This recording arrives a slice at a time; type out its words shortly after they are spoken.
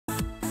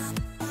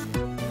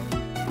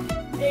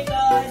Hey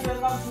guys,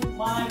 welcome to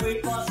my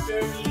weight loss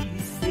journey.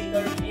 This is day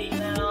 38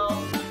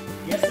 now.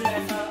 Yesterday I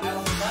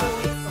was not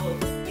weight, so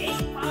it's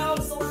 8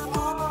 pounds so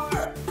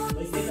far. But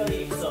it's day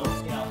 38, so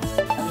I've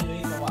been doing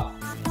it for a while.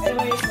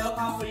 Anyways,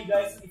 welcome for you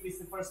guys if it's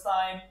the first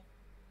time.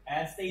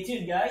 And stay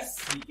tuned guys,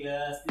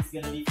 because this is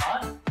gonna be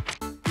fun.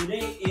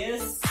 Today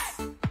is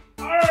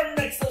arm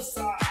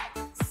exercise.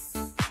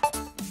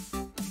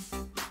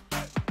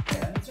 Okay,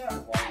 let me turn on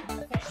the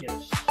volume. I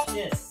can't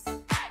hear this.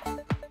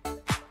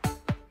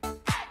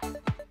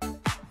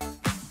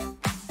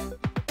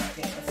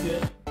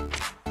 Good.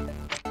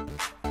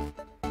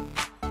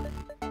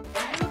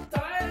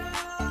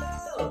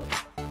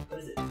 What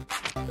is it?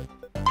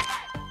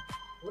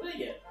 What did I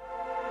get?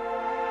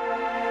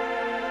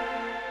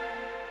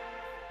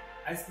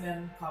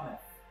 Iceman comment.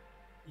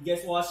 You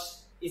guys watch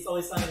It's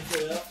Always Sunny in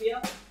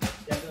Philadelphia?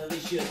 Definitely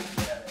should.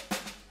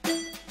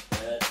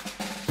 Good.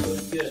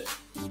 Good.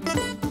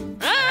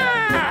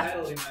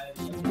 Title in my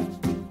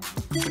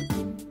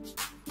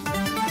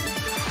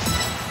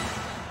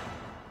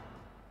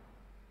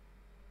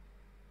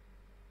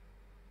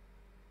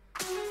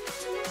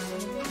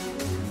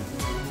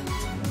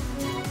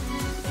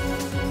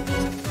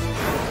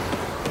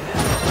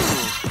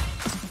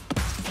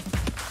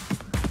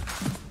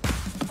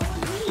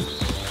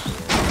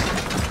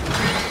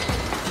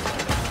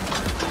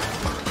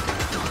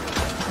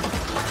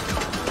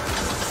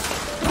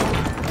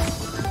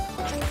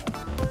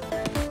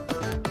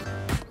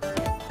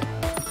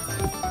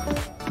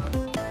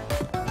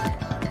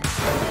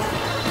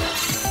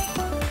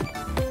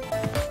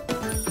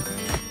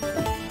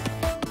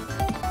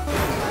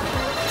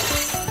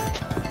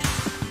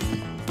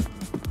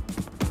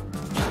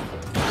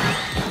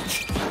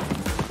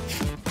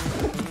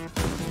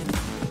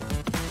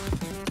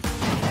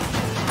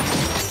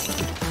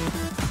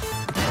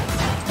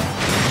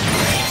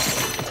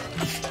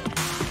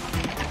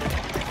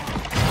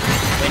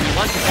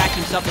Want to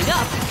vacuum something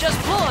up, just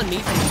pull on me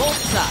from both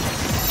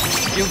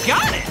sides. You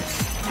got it!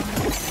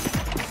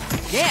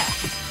 Yeah.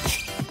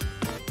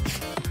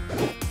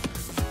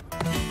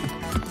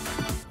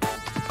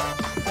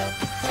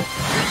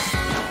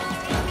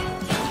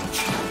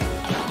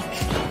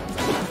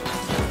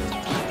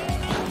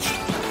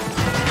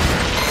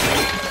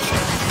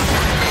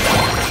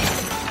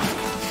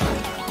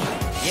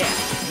 Yeah,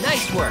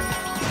 nice work.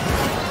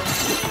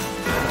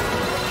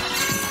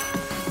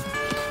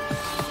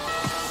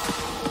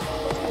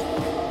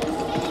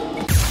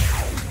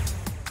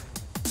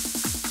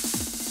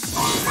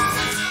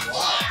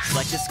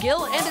 Select a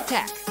skill and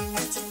attack.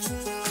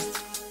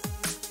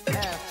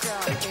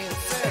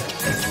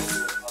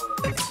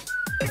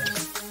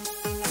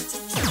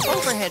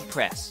 Overhead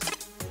press.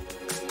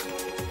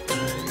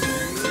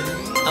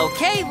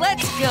 Okay,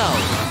 let's go.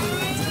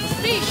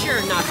 Be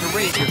sure not to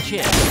raise your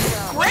chin.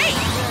 Great!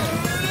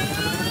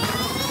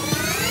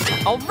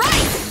 All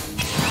right!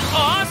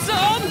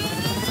 Awesome!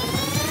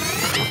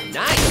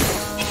 Nice!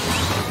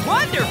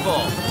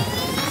 Wonderful!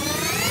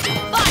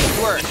 Fine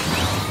work!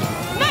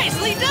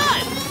 Nicely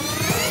done!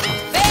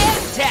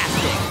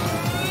 Fantastic!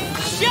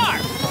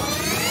 Sharp!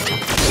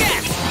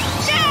 Yes!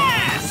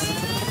 Yes!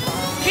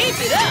 Keep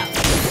it up!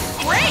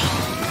 Great!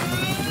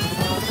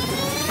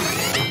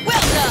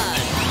 Well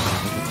done!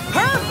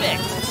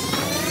 Perfect!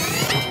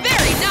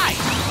 Very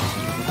nice!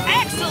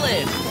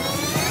 Excellent!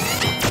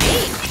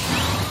 Neat!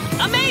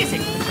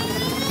 Amazing!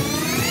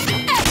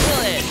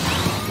 Excellent!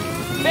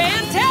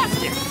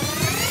 Fantastic!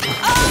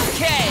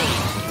 Okay!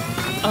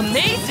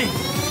 Amazing!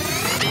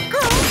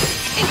 Girl,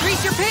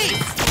 increase your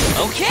pace!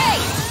 Okay!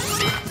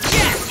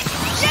 Yes!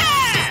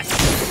 Yes!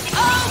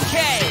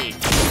 Okay!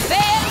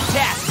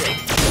 Fantastic!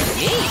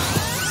 Neat!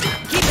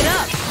 Keep it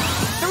up!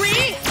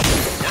 3!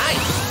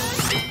 Nice!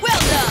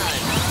 Well done!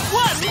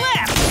 1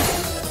 left!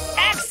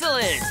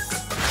 Excellent!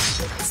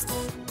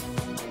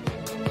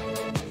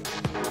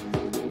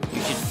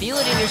 You should feel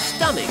it in your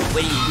stomach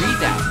when you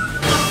breathe out.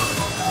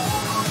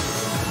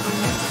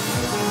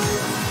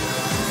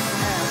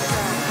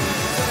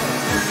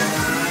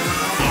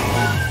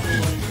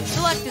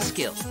 Select the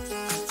skill.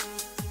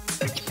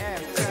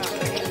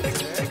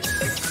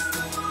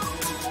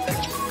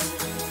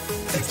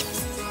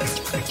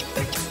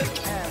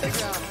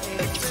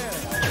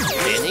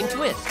 Standing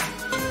twist.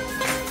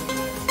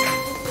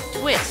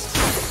 Twist.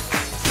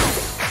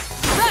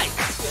 Right,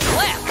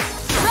 left,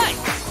 right,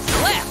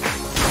 left,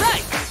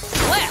 right,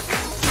 left,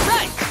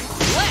 right,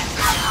 left.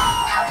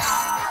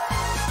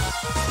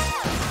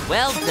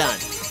 Well done.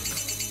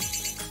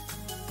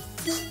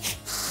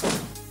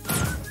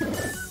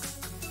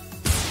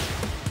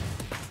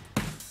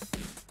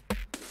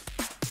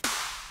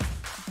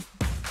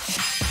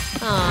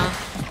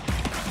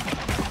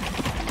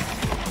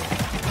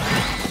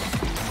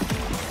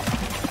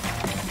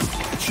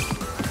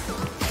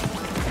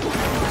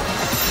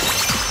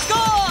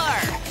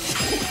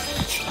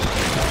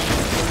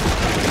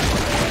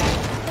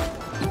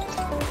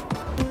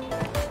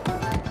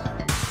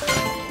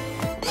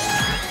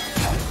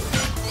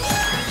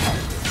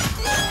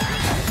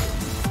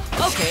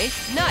 Okay,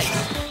 nice.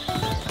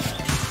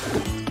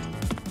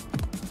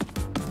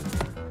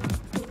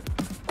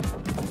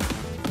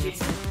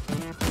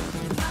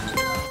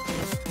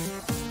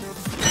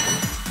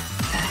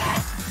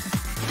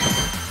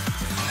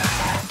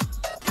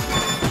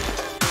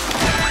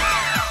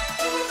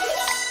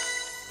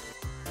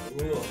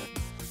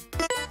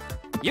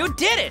 You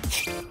did it!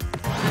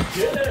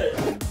 Did it!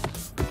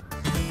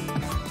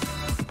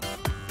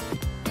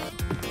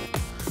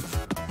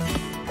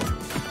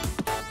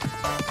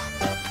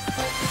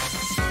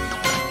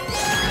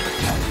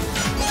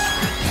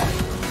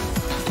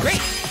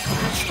 Great!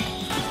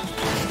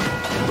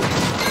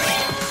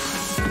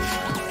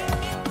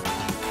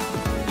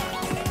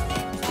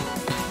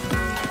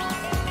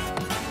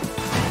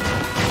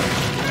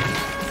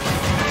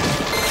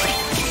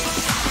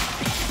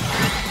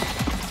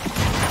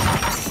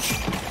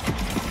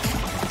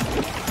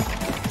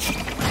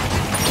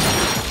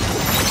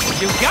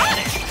 You got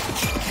it!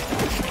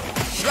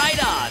 Right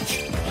on!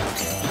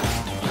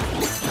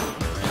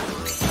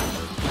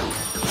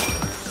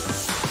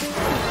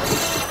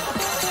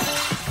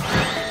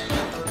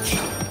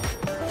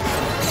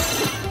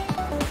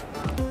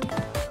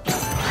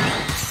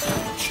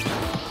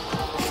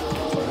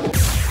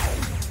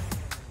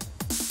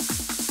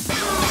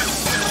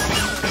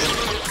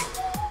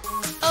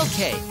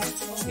 Okay,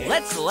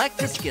 let's select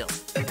the skill.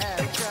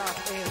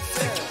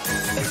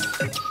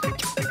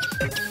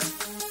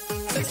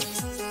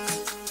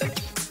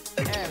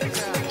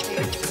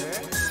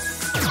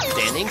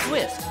 Standing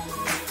twist.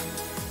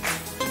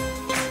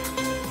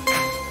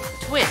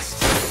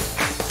 Twist.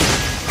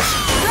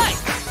 Right,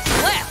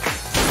 left,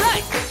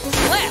 right,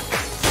 left,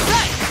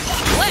 right,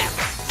 left,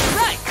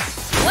 right,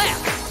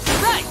 left,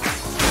 right.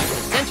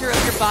 The center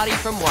of your body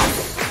from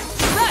wobble.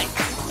 Right,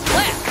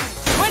 left,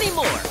 20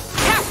 more.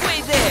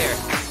 Halfway there.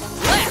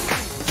 Left,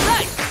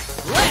 right,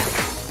 left,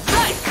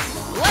 right,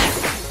 left,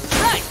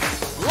 right,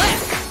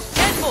 left.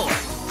 10 more.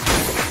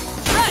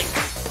 Right,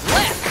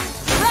 left,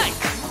 right.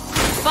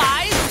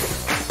 5,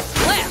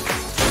 left,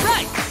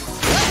 right,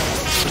 left.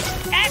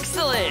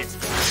 Excellent!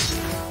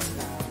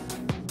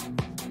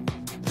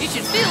 You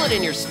should feel it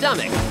in your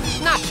stomach,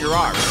 not your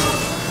arm.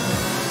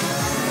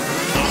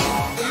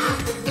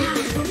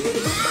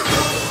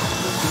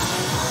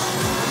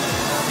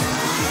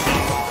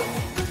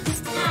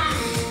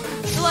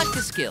 Select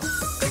a skill.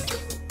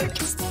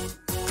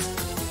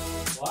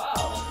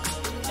 Wow.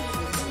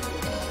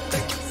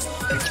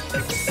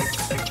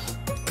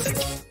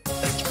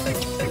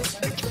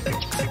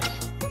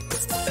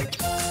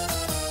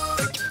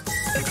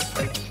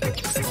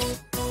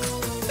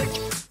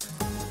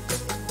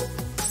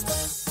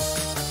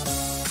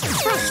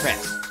 Front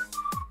press.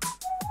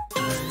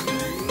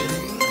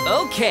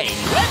 Okay,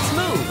 let's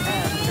move.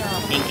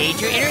 Engage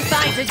your inner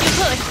thighs as you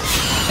push.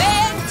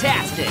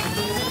 Fantastic.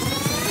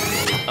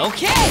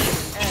 Okay.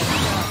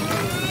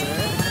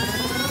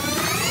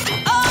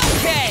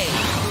 Okay.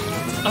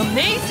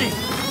 Amazing.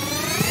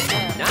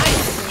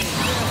 Nice.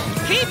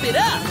 Keep it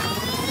up.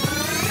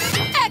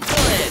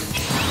 Excellent.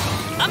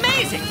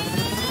 Amazing.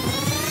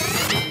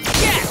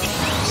 Yes.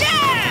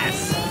 Yes.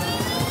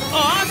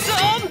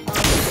 Awesome.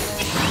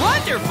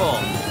 Wonderful.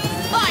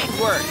 Fine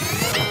work.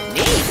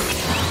 Neat.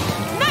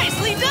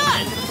 Nicely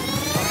done.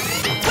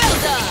 Well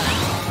done.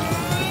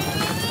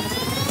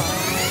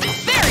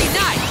 Very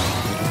nice.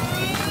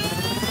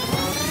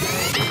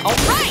 All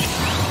right.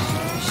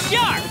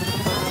 Sharp.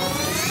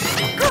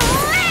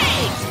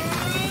 Great.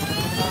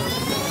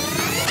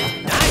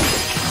 Nice.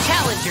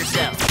 Challenge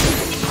yourself.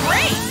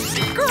 Great.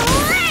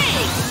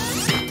 Great.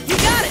 You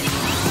got it.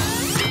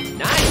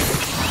 Nice.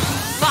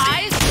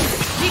 5.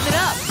 Keep it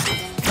up.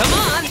 Come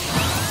on.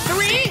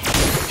 3.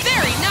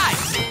 Very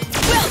nice.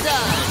 Well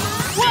done.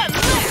 1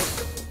 left.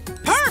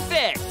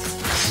 Perfect.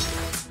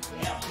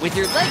 With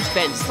your legs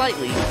bent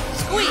slightly,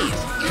 squeeze.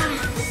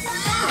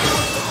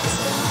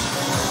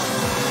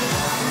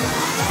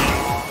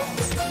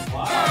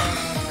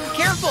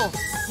 Careful!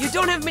 You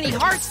don't have many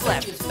hearts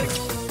left.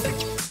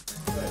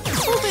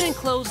 Open and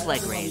close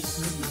leg raise.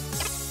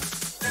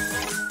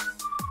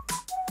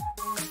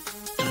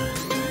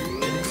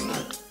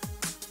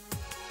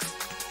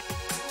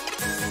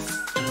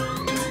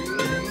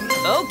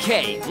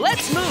 Okay,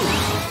 let's move.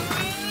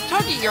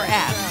 Target your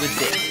abs with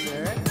this.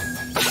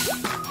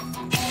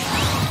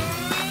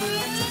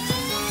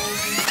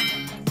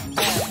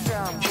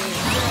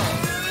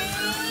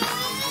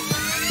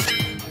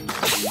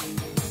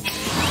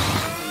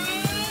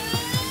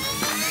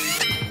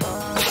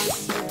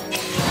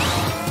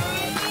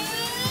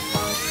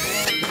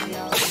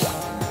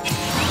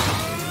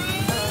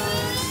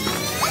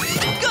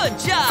 Good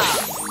job!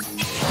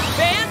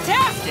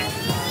 Fantastic!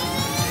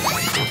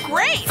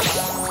 Great!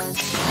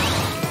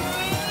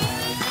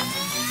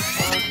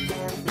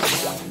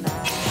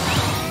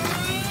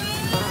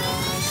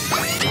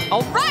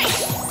 All right!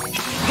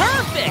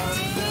 Perfect!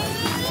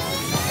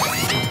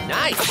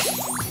 Nice!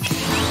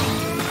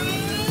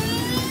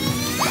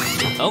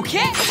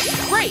 Okay,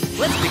 great!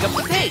 Let's pick up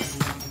the pace.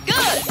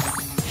 Good!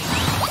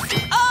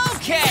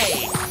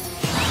 Okay!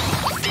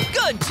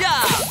 Good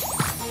job!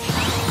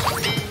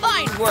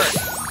 Fine work!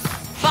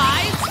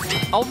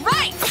 5, all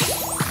right!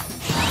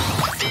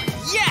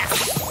 Yes!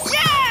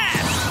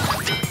 Yes!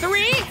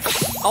 3,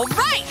 all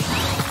right!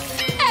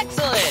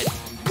 Excellent!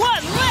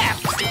 1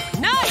 left!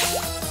 Nice!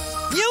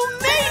 You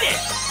made it!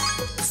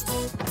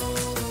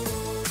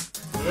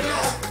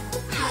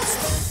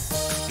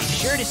 Be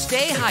sure to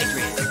stay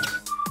hydrated.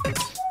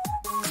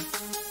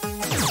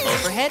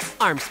 Overhead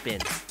arm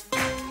spin.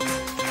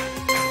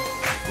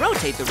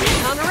 Rotate the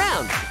Recon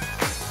around.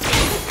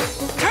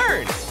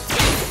 Turn.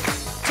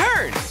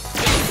 Turn.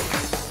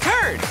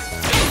 Turn.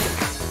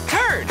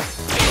 Turn.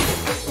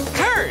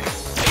 Turn.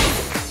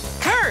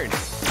 Turn.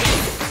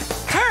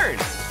 Turn.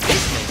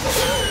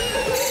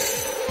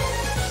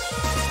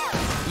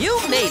 You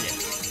made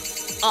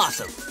it.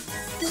 Awesome.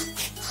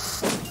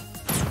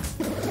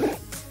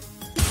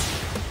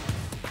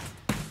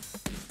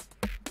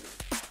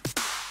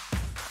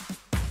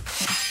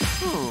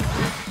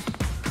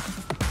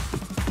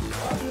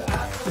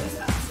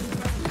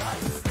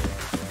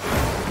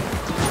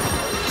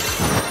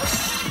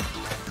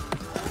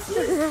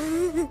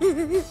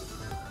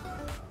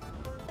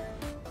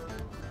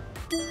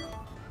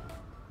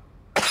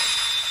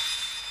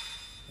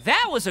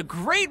 That was a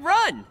great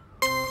run.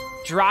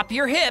 Drop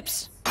your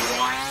hips.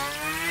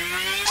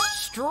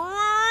 Stretch.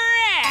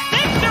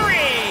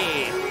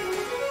 Victory!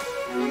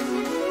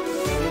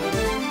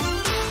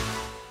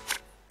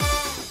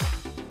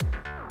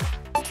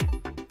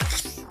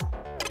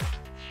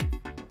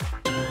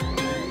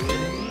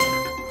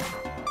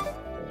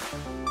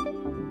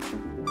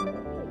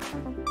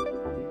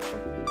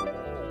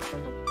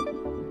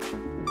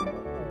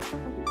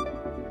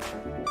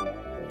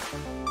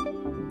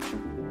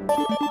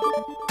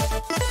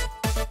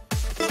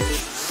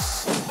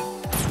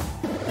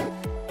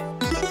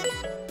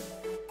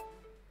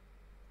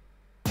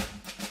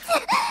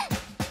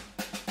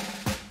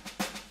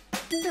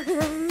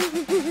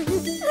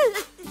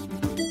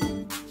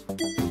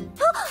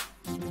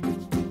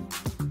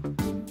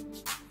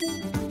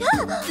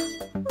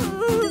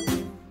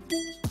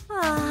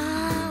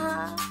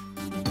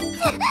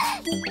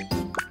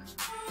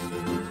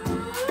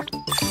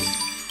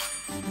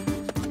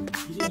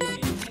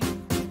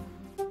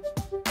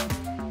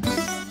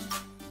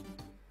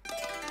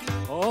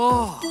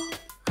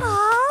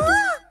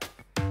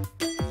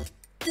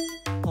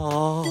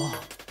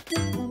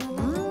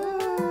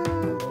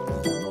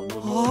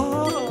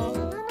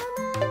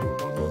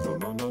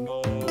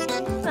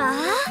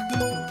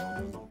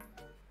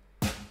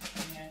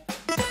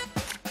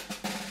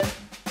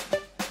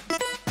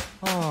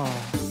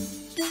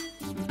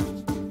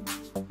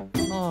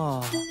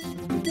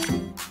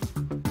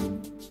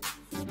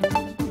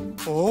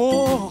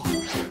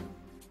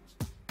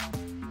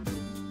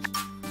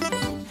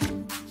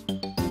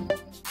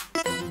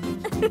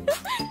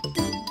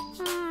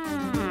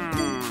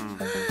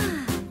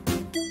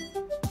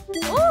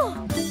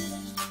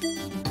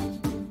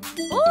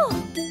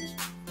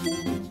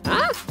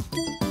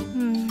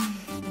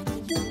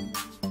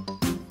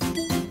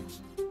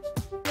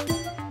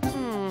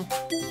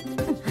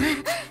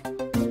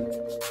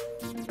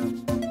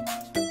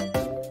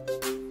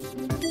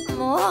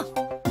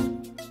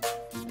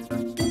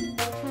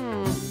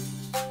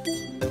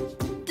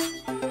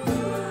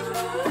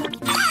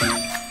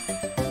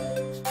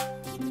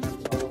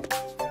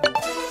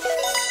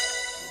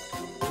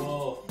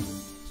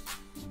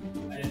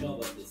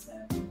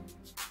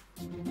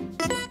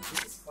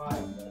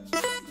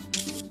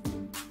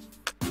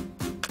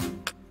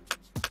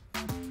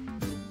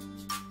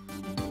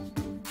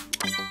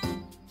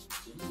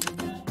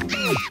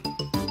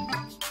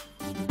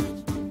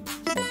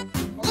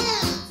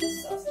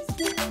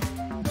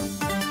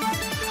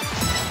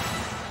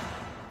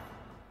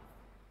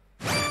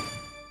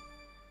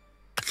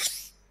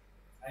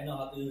 I know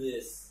how to do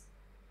this.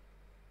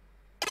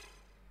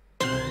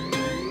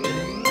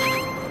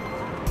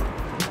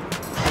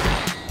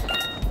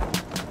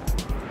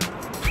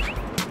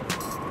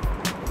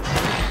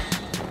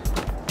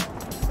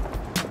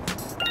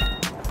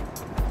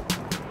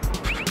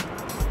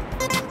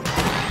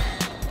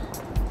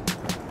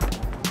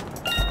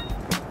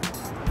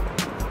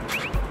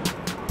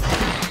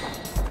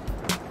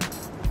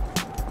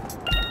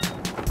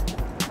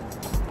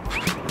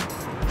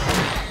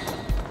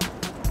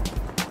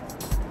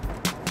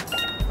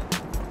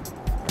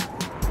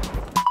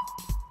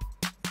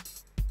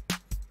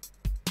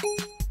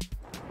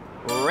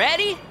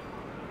 Ready?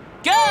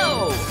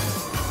 Go!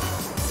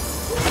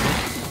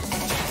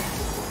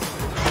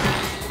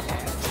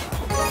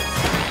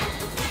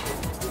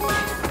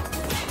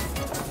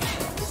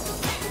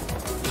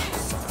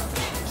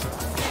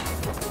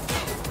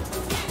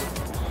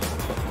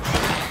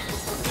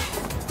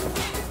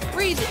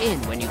 Breathe in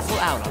when you pull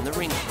out on the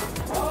ring.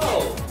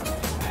 Oh!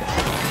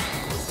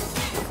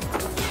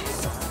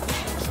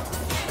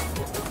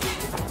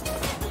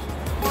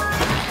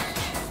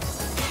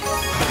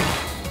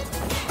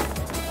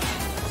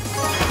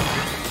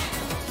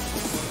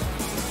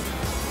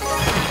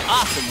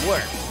 Awesome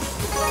work.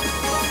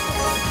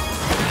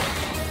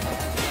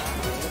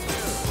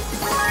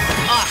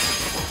 Awesome.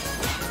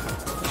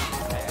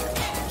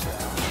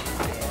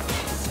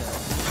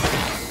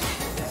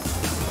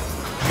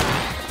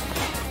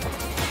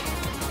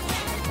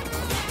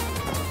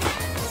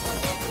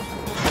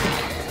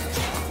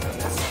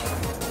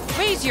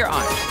 Raise your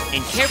arms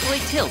and carefully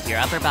tilt your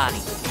upper body.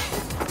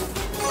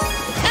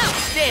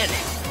 Outstanding.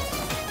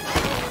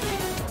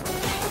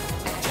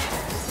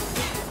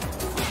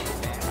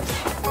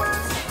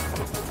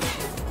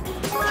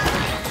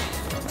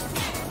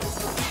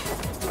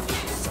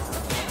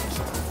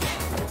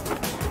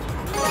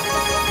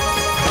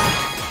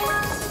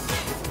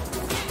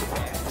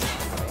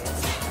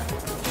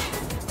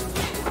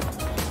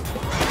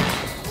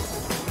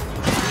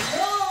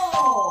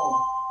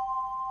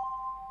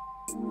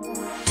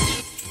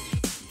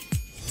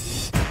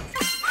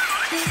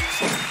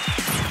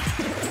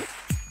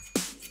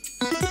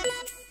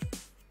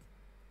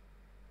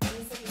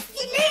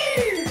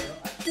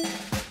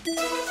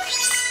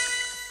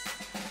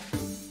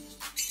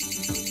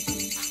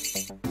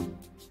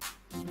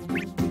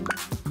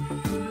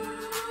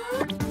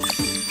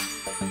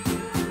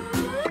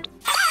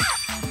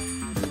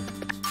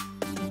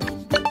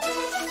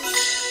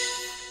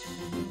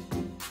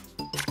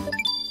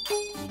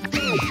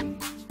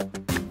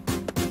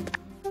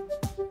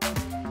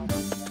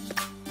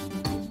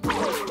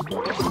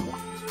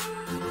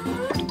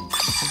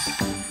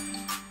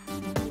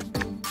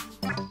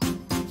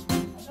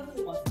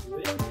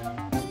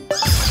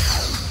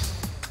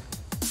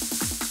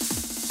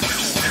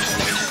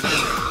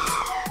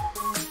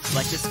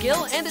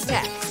 skill and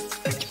attack.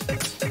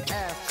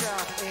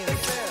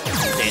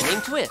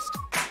 Standing twist.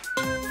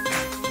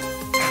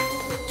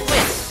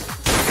 Twist.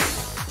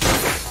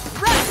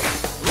 Right,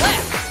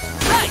 left,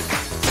 right,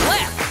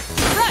 left,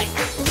 right,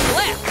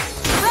 left,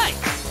 right,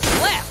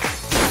 left.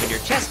 Open your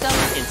chest up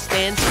and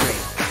stand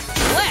straight.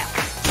 Left,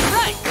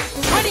 right,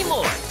 20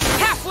 more.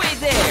 Halfway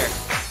there.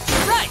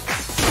 Right,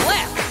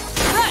 left,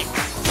 right,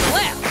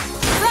 left,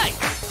 right,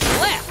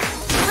 left,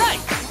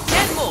 right.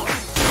 10 more.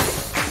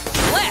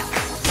 Left,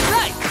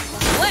 right,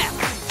 left.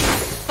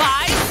 5,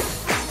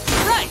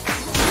 right,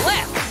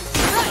 left,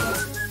 right.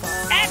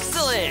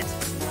 Excellent.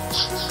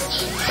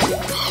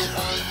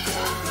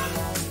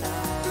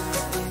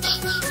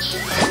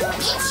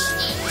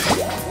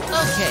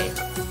 Okay,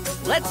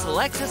 let's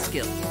select a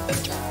skill.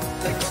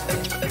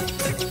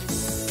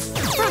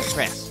 Front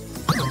press.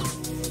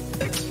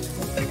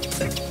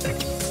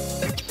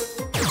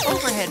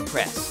 Overhead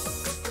press.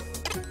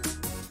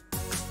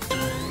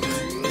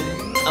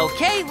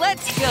 Okay,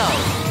 let's go.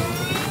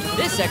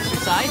 This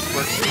exercise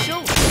works your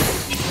shoulders.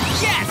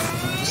 Yes!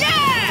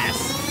 Yes!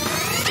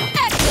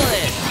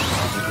 Excellent!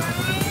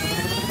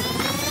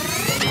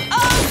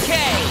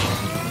 Okay!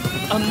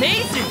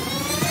 Amazing!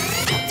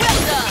 Well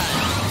done!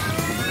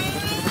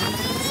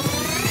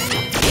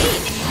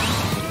 Neat!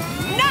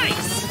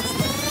 Nice!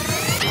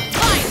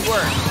 Fine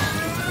work!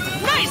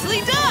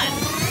 Nicely done!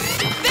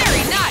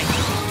 Very nice!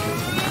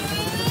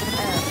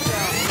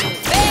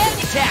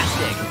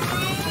 Fantastic!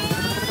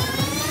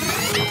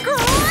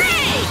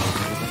 Great!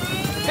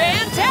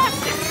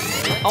 Fantastic!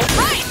 All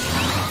right!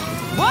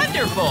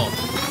 Wonderful!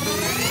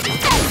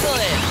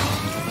 Excellent!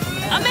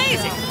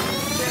 Amazing!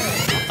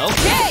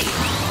 Okay!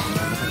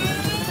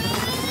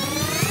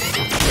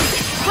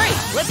 Great!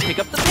 Let's pick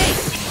up the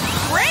pace!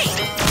 Great!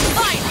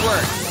 Fine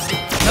work!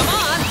 Come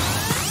on!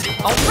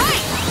 All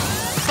right!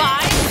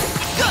 Fine!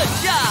 Good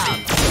job!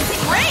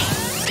 Great!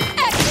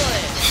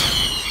 Excellent!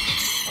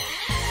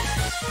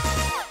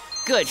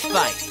 Good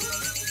fight!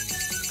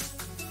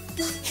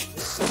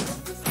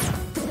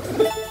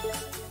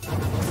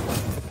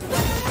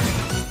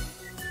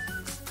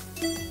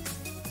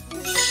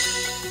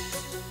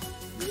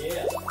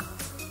 Yeah.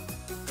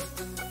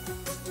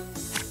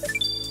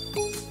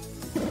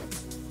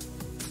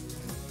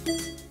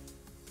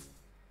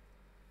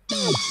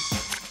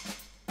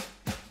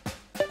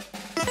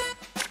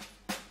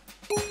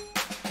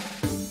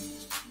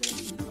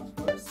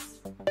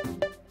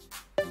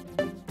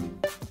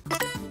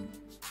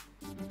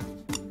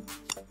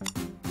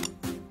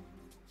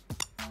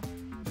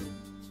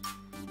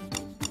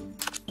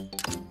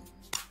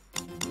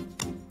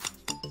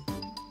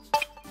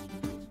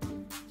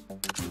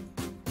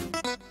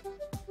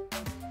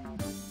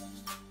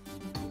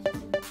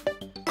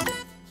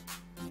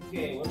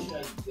 Okay, what should I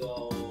go?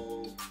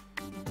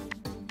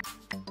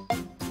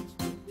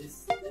 This.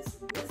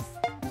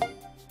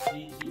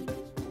 Three,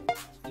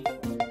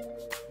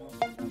 four.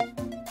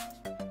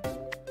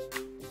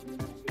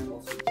 You can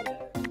also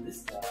get this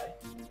guy.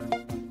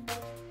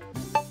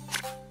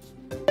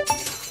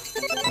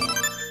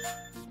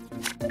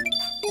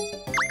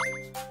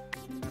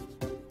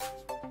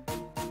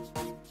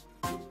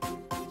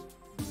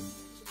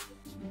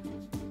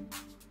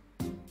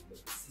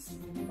 This is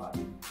 55.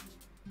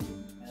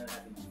 And I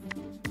have enough.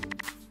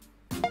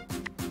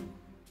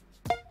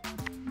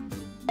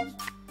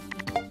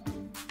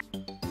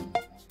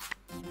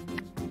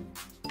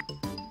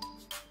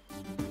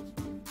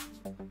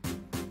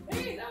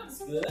 Hey, that was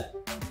good.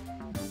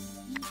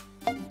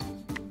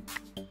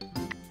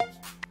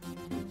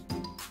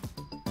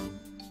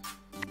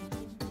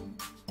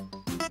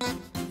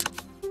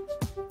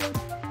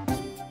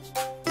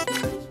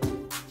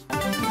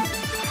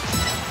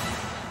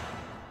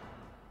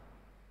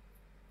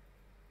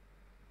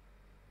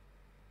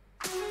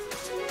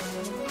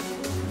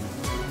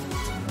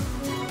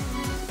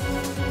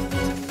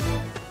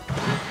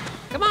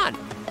 Come on,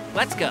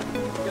 let's go.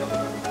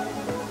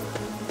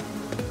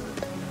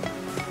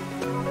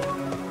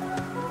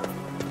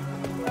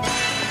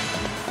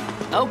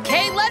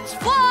 Okay, let's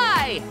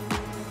fly!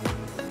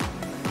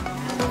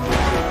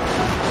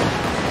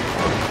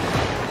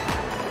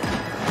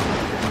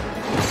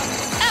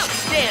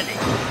 Outstanding!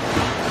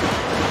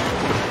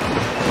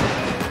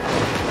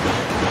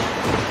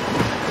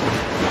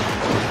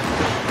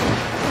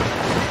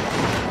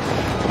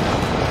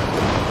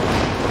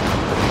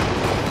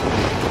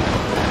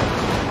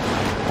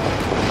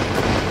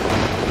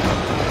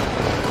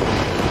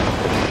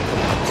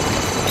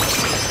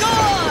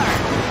 Score!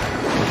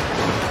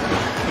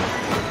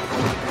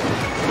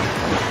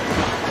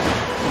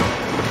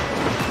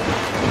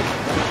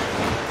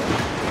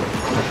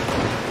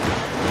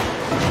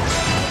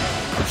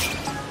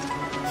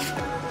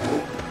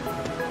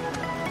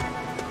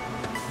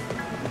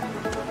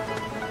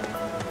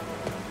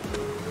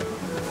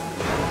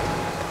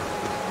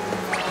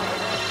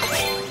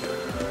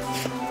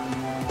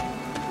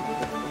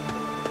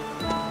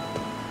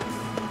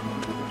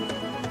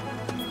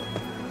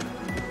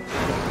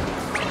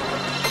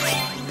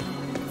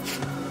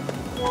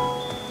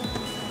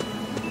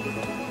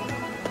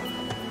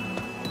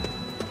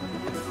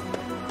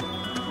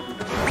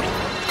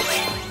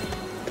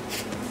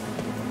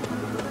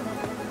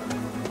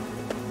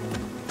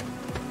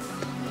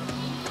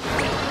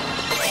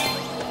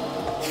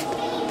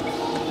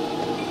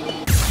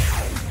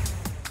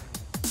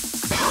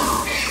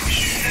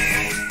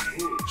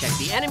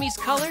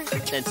 these colors,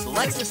 then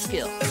select the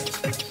skill.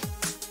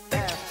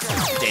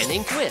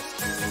 Standing twist.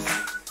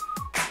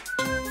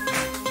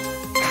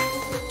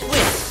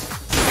 Twist.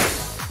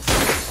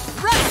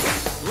 Right,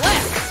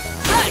 left,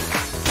 right,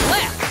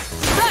 left,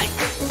 right,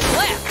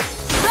 left,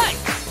 right,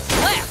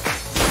 left.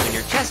 Turn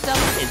your chest up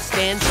and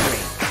stand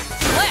straight.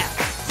 Left,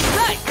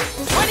 right,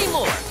 20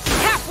 more.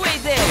 Halfway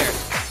there.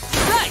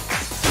 Right,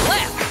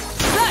 left,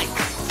 right,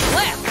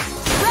 left,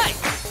 right,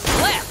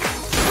 left,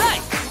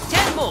 right.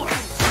 10 more.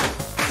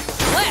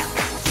 Left,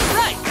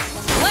 right,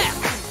 left.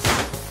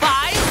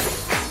 5,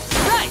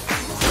 right,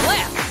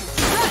 left,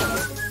 right.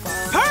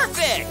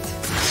 Perfect!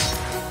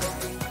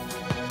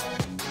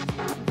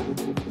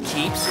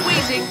 Keep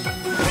squeezing.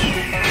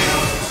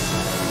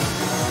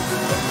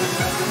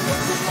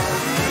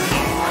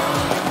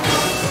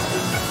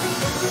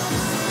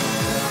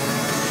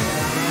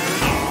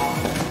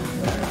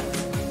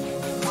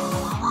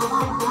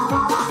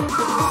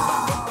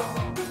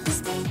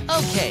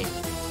 Okay,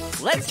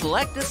 let's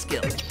select the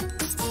skill.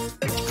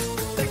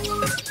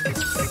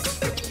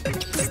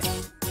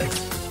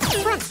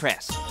 Front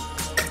press.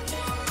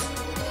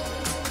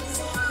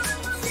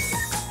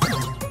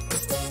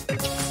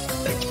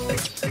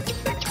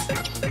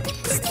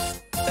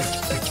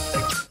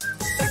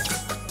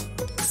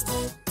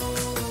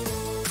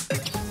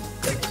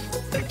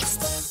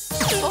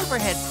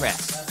 Overhead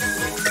press.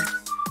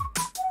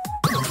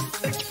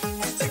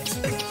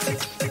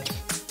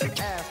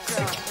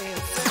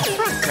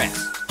 Front press.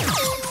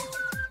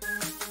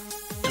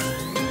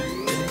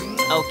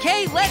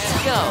 Okay, let's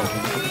go.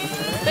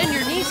 Bend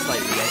your knees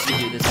slightly as you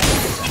do this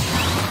exercise.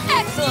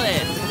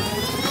 Excellent!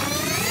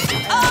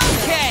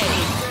 Okay!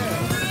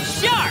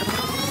 Sharp!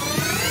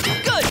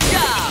 Good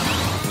job!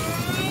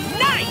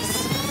 Nice!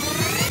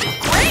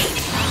 Great!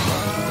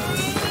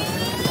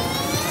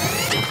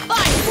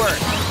 Fine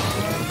work!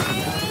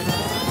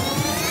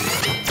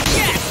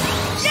 Yes!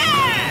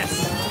 Yes!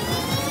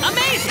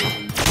 Amazing!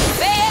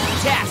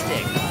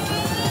 Fantastic!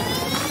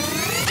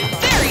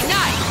 Very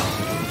nice!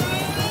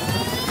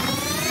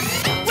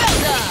 Well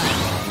done!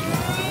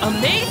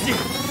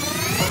 Amazing!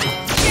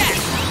 Yes!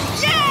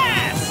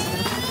 Yes!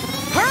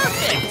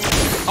 Perfect!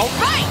 All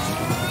right!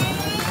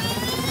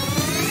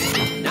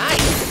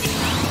 Nice!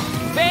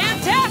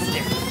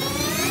 Fantastic!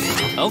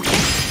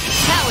 Okay,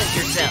 challenge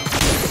yourself.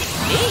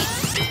 Neat!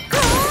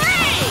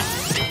 Great!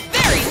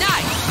 Very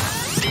nice!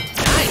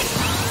 Nice!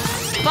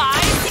 5,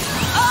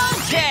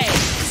 okay!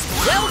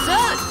 Well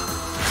done!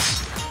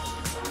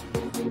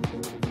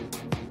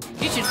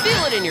 You should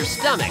feel it in your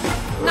stomach,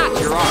 not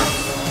your arm.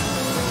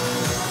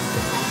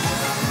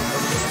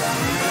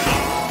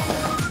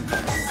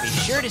 Be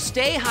sure to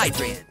stay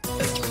hydrated.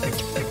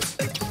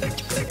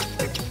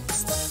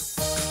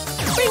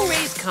 Spring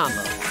raise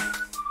combo.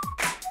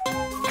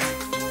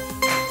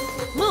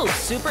 Move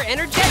super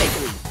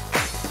energetically.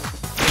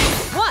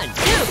 1, 2,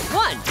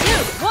 1,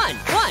 2, 1,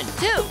 1,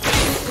 2.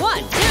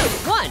 1, 2,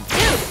 1,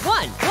 2,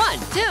 1, 1,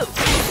 2.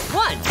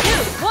 1,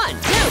 2, 1,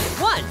 2,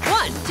 1,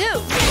 1, 2.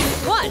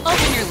 1.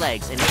 Open your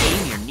legs and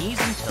aim your knees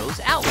and toes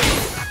outward.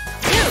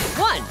 2,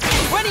 1,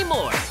 20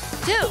 more.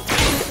 2,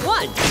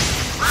 1.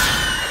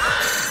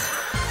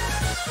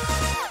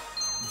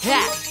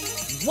 That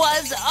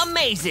was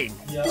amazing.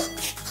 Yeah.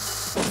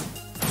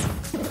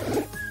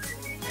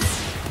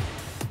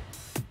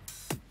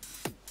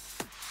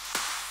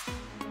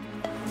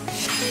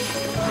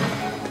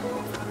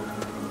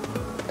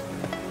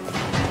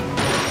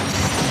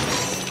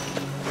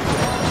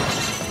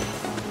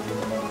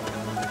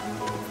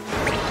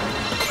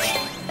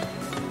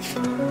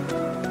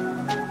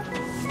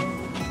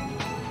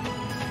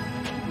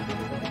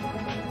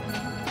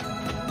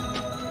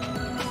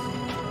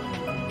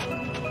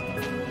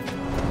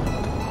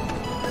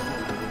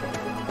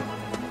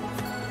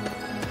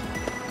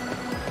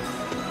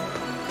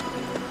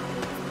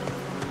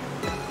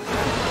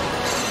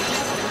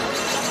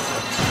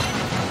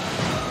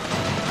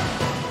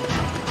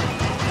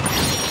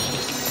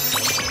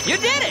 You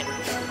did it!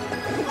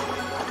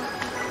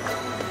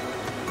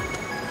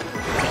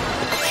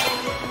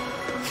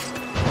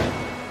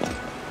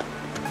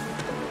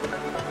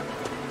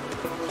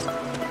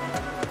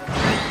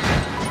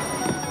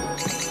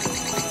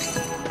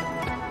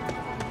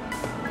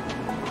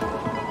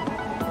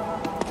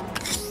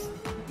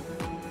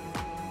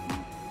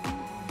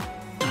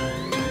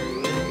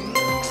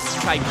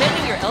 Try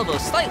bending your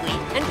elbows slightly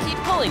and keep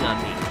pulling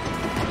on me.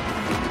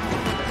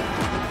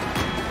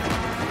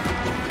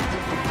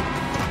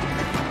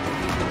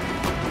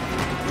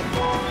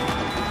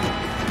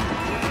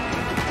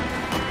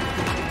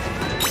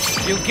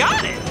 You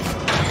got it!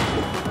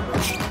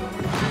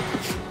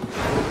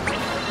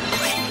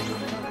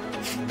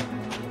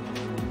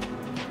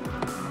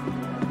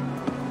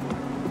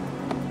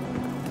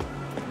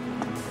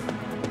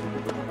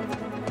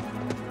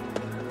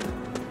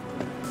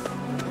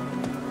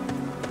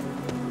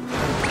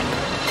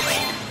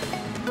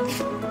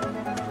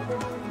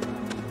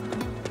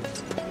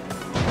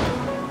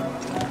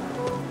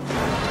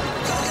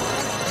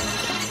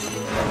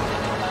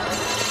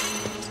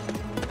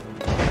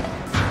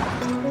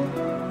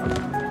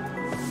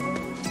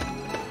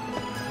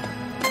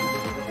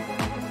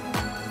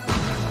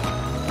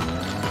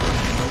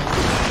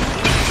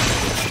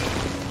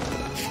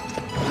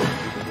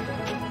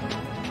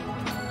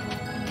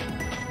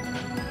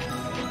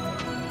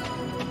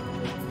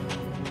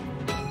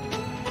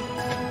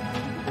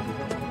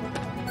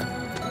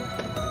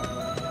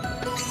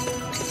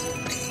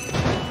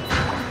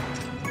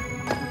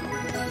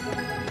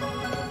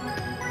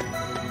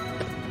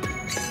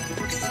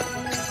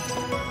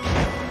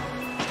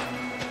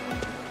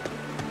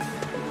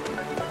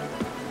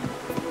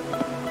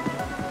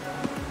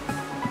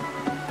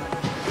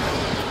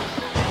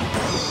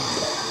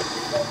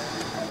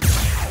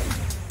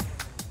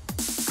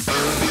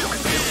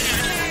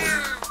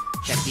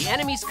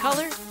 enemy's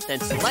color, then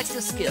select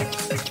a skill.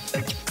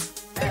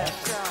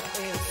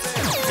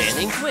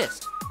 Standing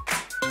twist.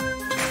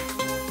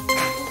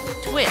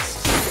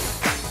 Twist.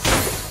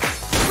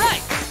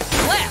 Right,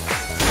 left,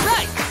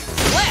 right,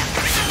 left,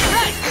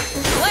 right,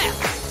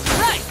 left,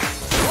 right,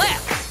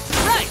 left,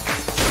 right.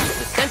 Use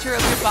the center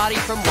of your body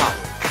from wobble.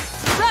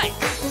 Right,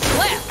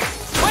 left,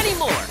 20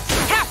 more.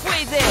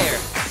 Halfway there.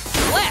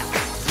 Left,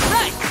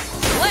 right,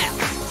 left,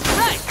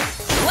 right,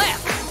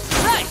 left,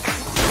 right,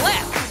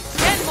 left.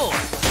 10 more.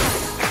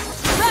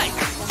 Right,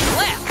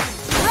 left,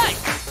 right.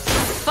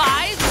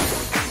 5,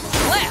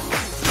 left,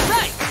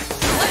 right,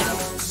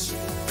 left.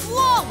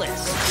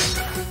 Flawless.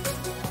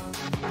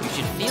 You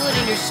should feel it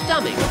in your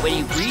stomach when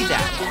you breathe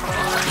out.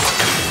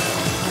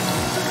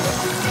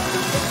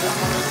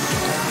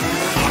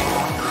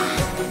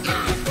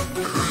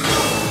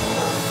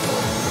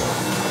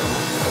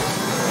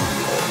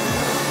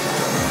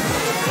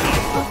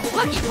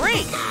 Lucky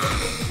break!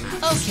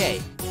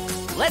 Okay,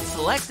 let's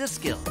select a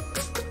skill.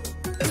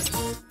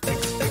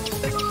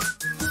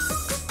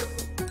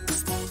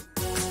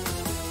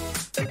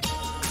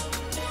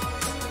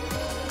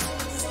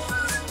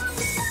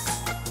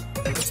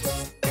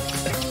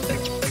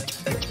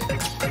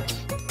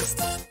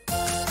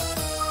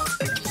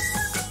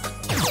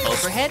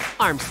 Overhead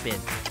arm spin.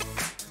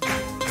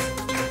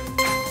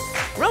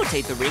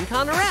 Rotate the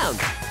Rincon around.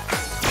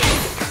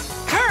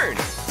 Turn!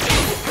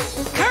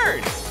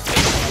 Turn!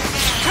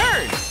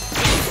 Turn!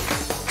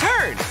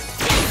 Turn!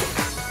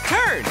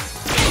 Turn!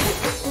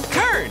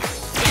 Turn!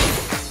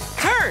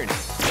 Turn!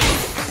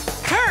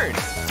 Turn!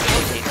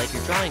 Rotate like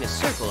you're drawing a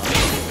circle on the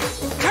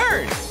ceiling.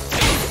 Turn!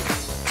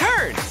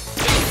 Turn!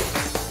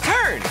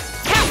 Turn!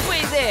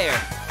 Halfway there!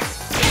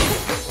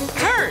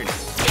 Turn!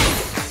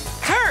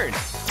 Turn!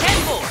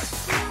 10 more!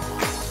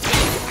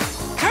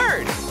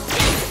 Turn!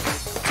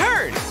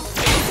 Turn!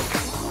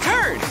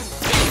 Turn!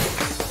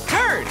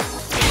 Turn!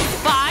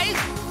 5!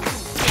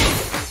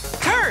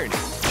 Turn!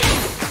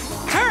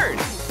 Turn!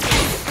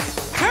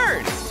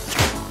 Turn!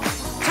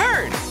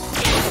 Turn!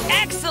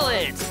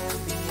 Excellent!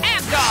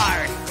 Ab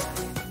guard!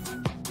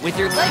 With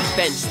your legs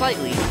bent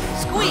slightly,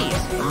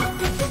 squeeze.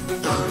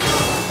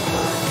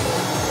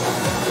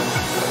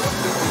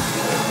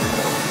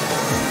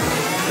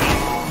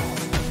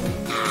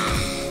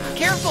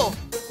 Careful!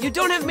 You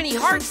don't have many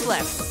hearts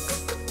left.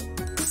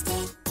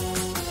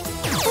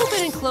 Open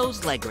and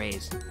close leg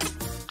raise.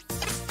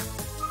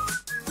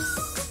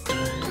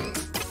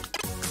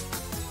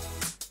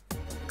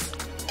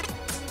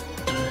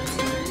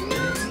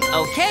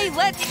 Okay,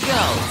 let's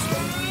go.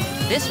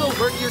 This will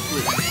work your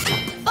glutes.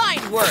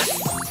 Fine work.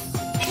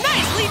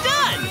 Nicely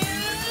done.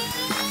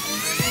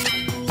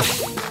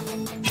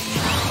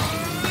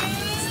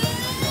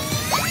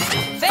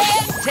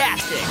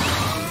 Fantastic.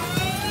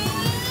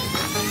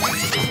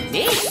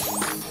 Neat.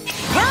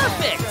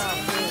 Perfect.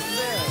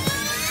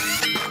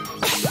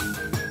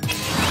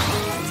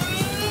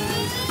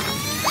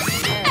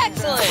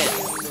 Excellent.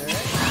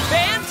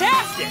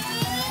 Fantastic.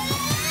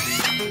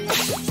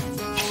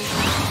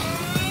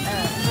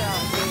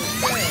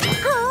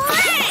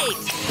 Great!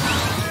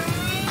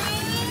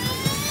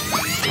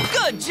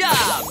 Good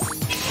job!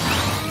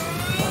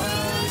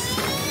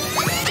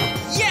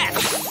 Yes!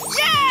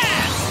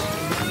 Yes!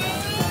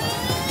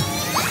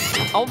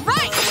 All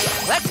right,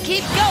 let's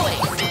keep going.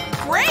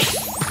 Great!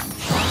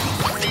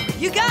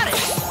 You got it!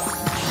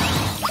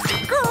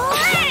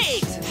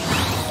 Great!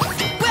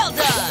 Well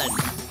done!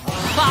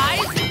 5,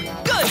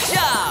 good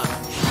job!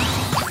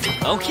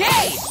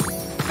 Okay,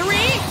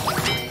 3,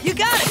 you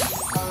got it!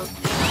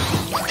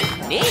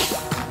 Neat!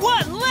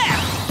 1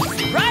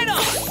 left! Right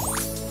on!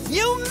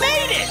 You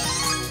made it!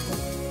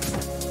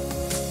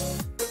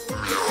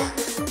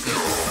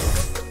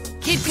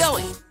 Keep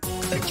going.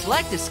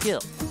 Select a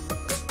skill.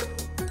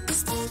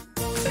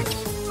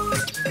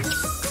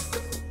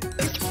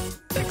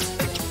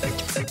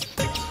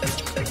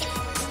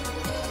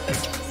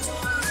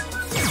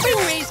 Spring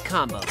raise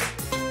combo.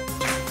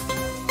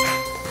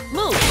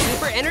 Move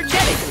super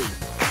energetically.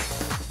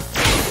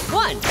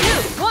 1, 2,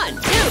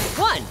 1, 2,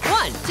 1,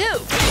 1, 2.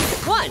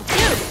 1, 2,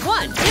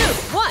 1, 2,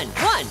 1,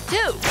 1,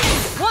 2.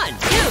 1,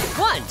 2,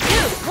 1,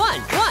 2, 1,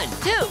 1,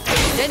 2.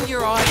 Send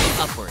your arms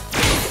upward.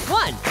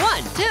 1,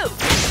 1, 2.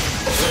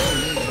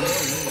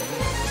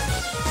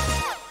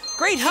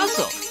 Great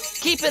hustle.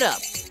 Keep it up.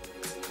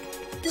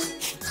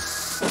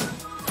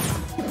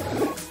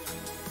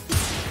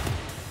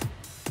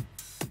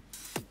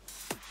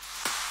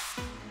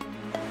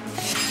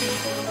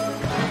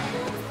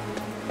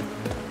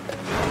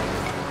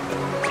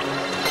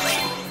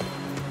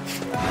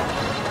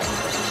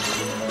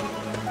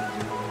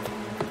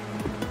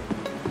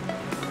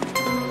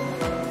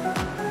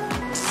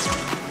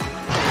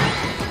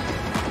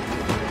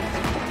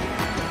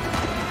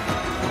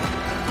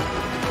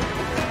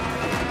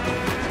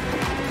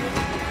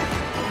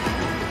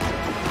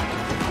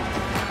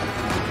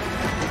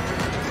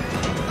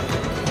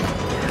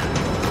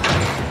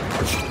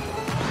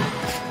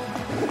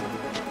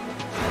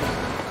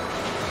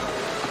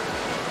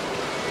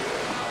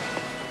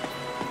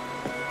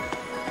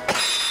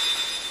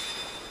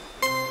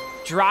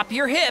 Drop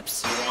your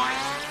hips.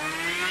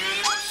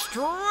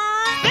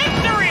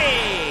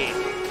 Victory!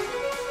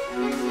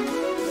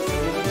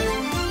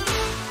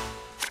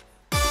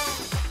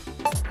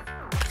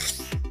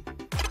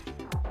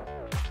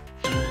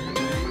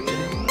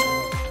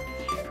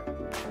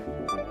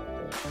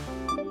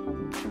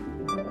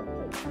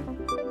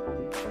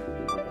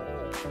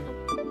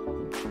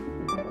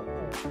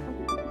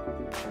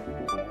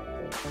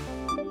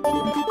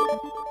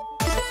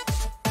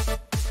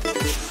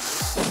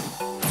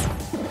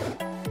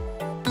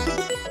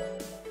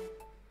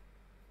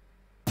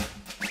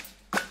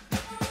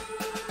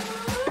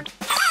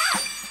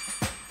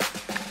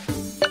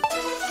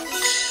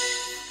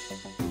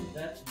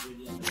 That's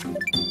really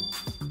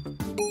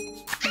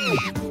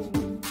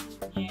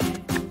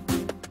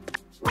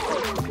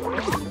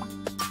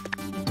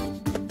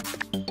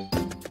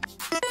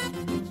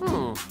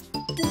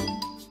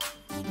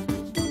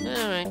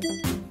All right.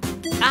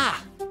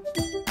 Ah.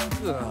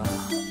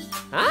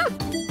 Huh?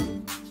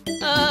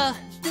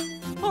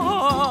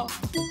 Oh.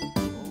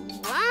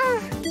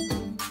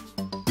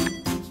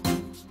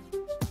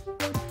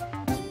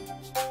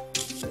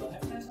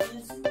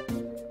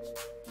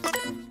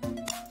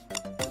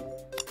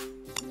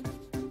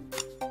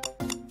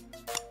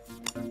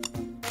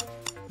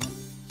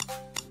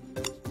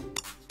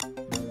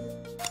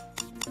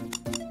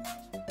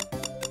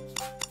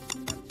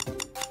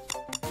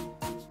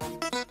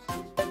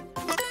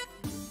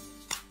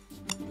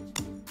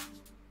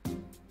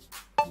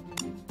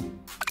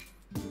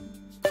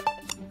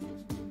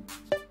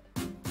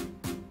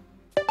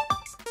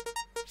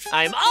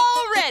 I'm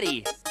all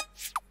ready.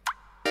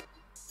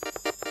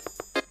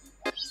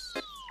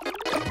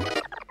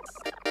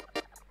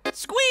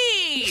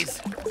 Squeeze!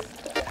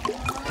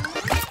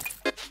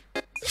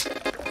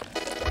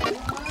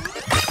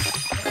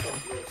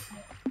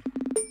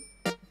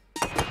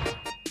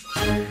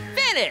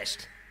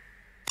 Finished!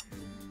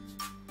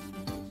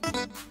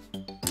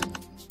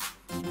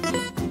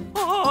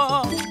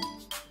 Oh.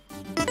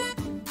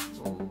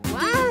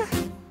 What?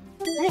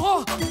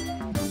 Whoa.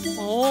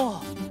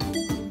 Oh.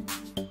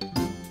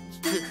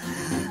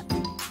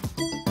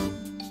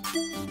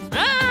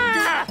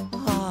 Ah!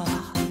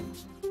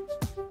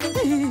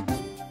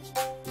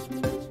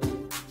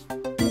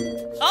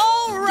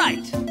 All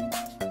right.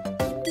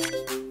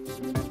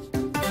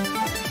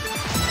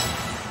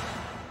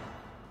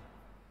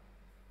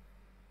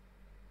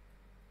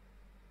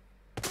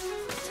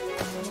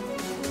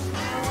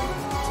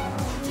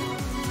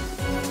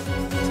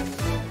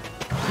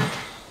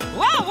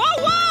 Whoa, whoa,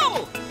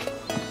 whoa!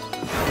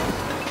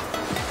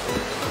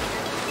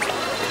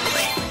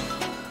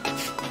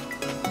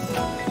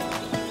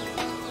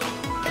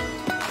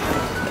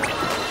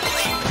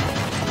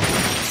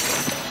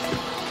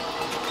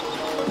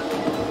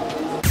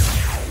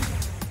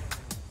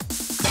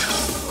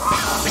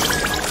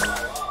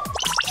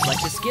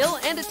 Select a skill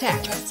and attack.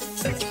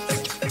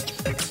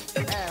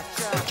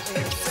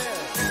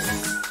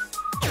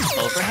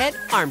 Overhead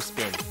arm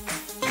spin.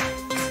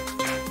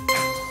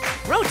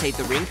 Rotate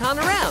the ring con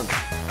around.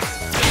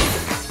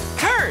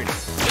 Turn.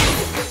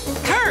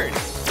 Turn.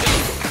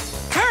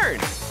 Turn.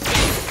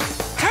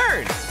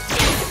 Turn.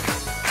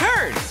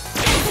 Turn.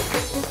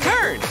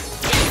 Turn.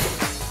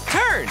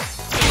 Turn.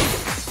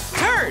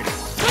 Turn.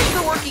 Good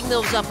for working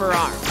those upper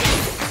arms.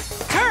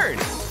 Turn.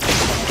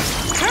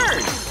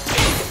 Turn.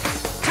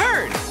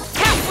 Turn.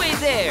 Halfway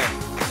there.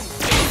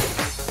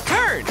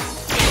 Turn.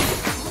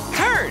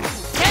 Turn.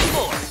 10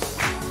 more.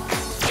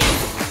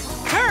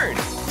 Turn.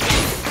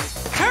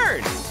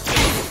 Turn.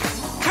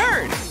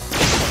 Turn.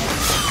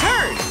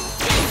 Turn.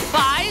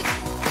 5.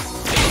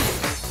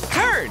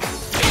 Turn.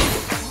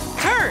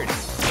 Turn.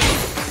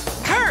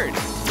 Turn.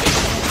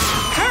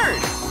 Turn.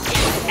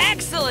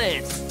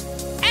 Excellent.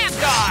 Amp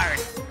guard.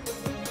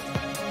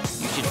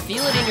 You should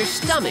feel it in your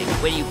stomach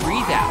when you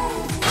breathe out.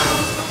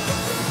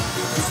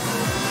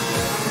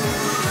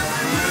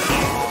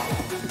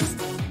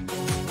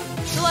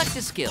 Select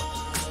a skill.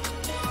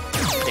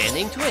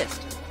 Standing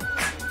twist.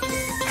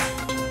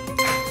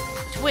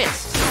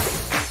 Twist.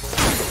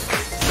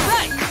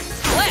 Right,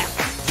 left,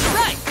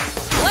 right,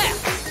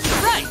 left,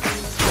 right,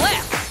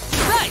 left,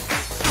 right,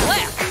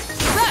 left,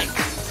 right.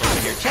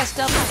 Open your chest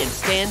up and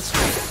stand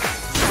straight.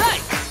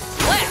 Right,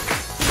 left,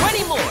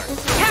 20 more.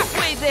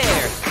 Halfway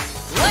there.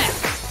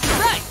 Left,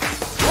 right,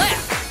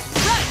 left,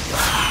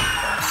 right.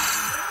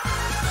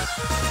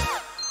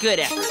 Good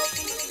effort.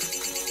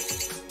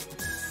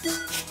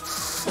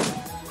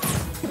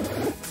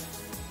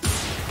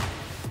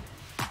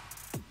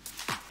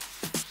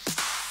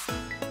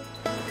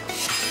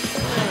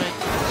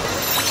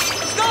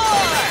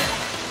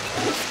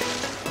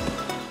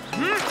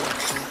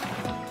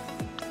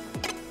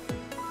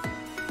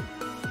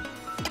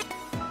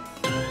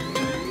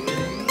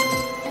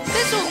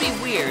 This will be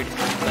weird,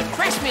 but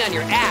press me on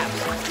your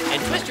abs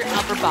and twist your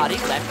upper body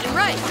left and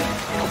right.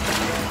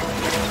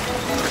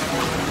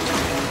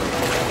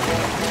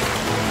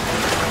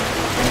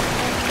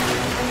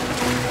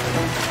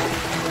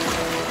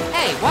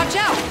 Hey, watch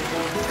out!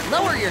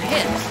 Lower your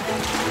hips.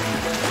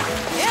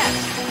 Yes,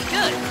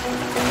 good.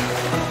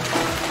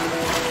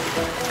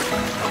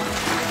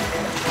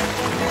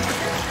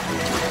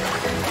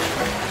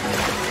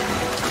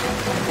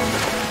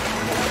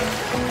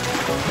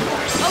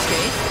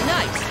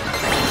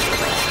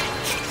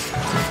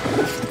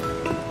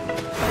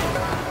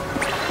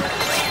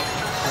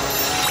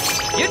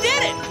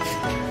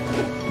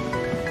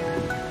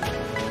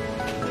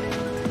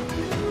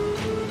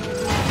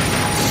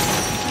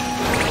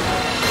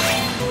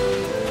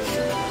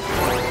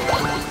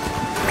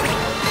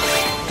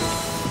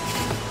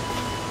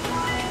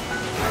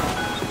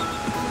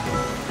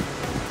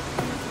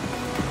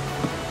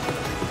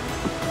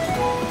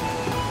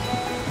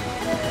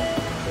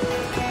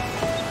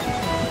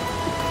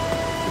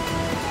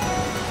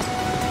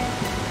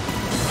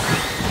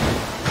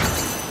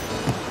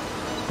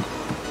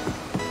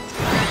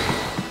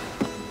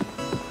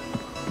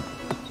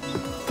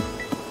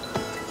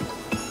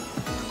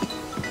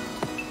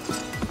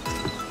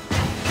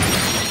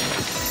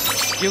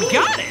 You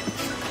got it!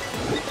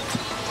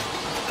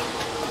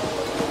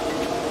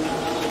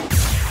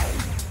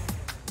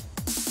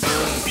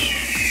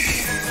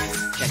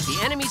 Check the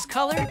enemy's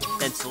color,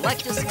 then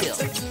select a skill.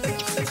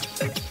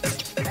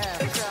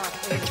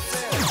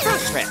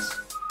 Front press.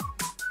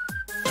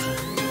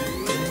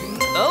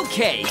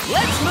 Okay,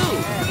 let's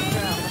move!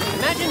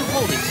 Imagine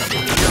holding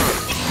something in your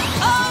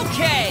arm.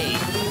 Okay!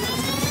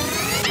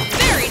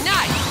 Very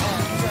nice!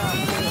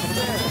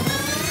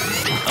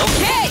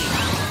 Okay!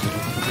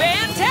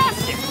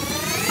 Fantastic!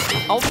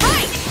 All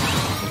right!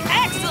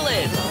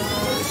 Excellent!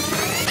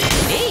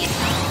 Neat!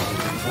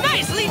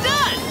 Nicely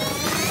done!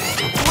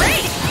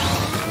 Great!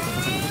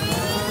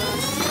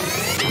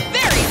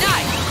 Very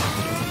nice!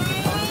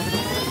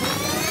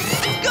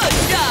 Good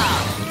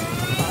job!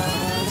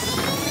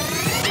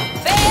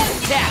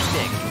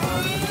 Fantastic!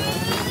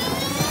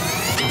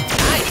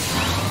 Nice!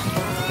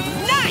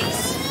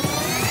 Nice!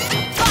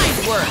 Fine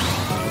work!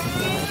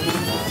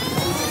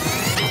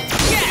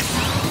 Yes!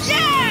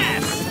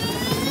 Yes!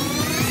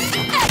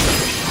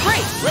 Excellent!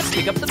 Great! Let's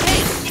pick up the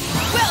pace!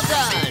 Well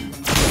done!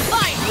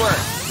 Fine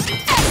work!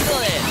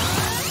 Excellent!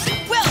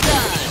 Well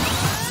done!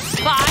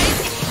 5!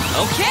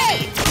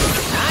 Okay!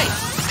 Nice!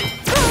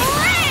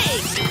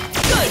 Great!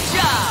 Good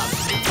job!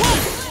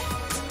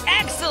 1!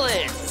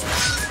 Excellent!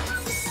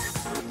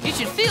 You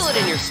should feel it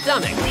in your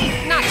stomach,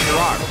 not your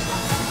arms.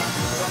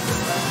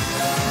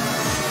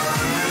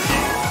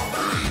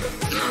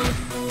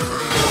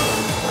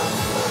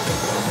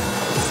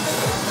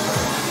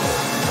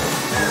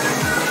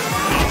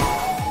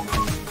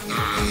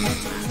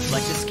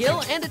 Select a skill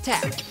and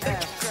attack.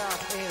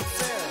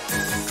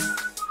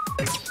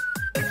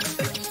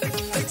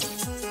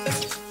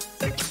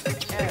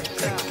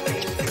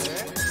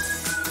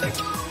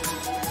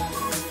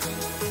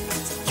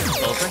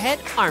 Overhead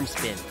arm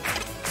spin.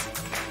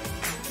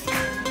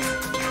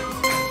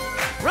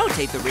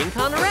 Rotate the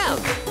Ring-Con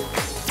around.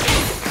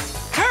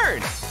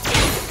 Turn!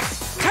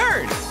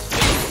 Turn!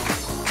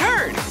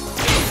 Turn!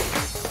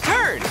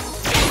 Turn!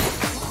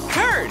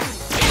 Turn!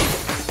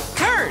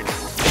 Turn!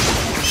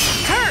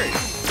 Turn!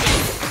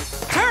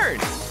 Turn!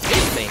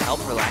 This may help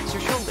relax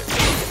your shoulders.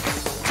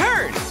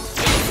 Turn!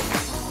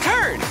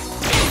 Turn!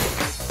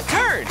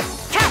 Turn!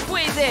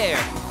 Halfway there!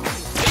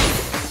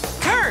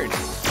 Turn!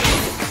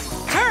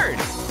 Turn!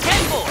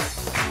 10 more!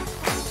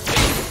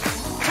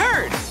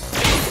 Turn!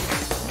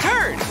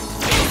 Turn!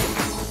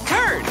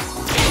 Turn!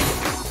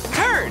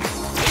 Turn!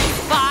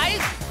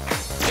 5!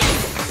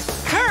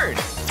 Turn!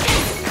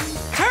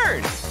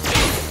 Turn!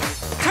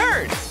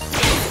 Turn!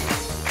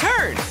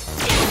 Turn!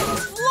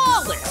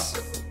 Flawless!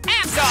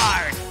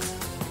 Asgard!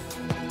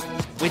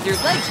 With your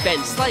legs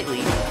bent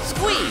slightly,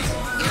 squeeze.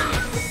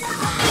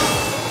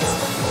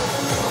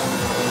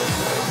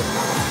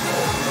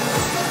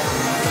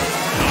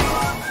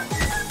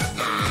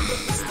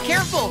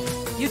 Careful!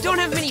 You don't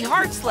have many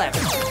hearts left.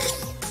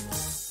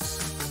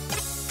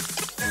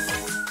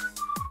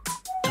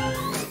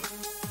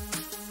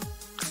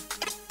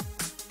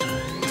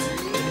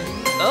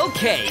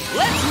 Okay,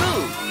 let's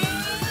move.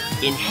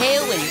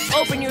 Inhale when you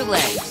open your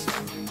legs.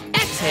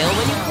 Exhale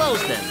when you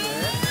close them.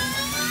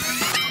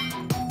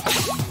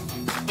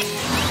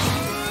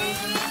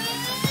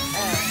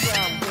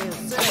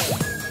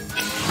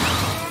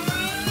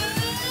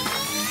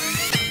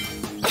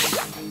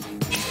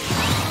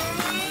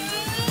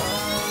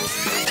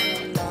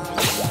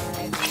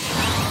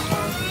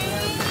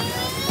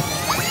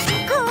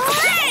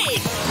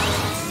 Great!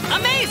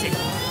 Amazing!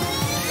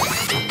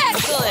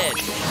 Excellent!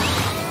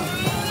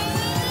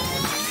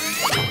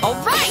 All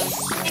right!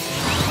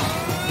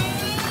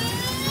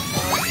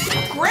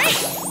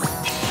 Great!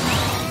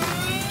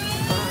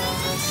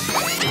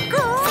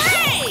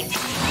 Great!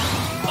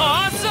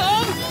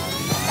 Awesome!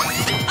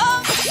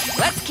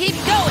 Let's keep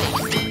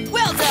going!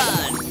 Well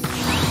done!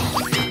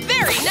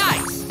 Very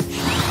nice!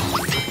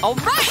 All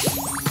right!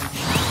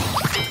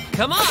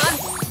 Come on!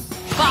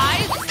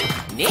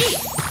 5! Neat!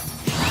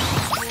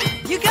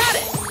 You got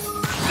it!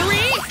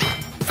 3!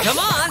 Come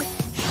on!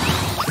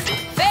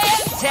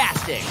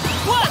 Fantastic!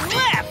 1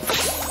 left!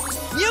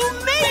 You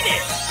made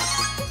it!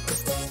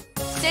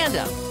 Stand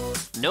up.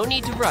 No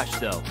need to rush,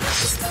 though.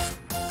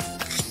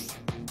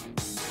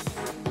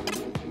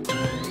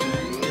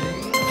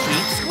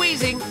 Keep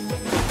squeezing.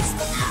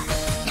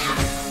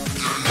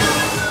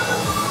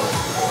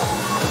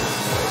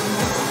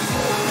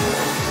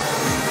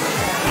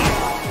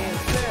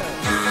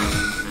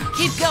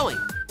 Keep going.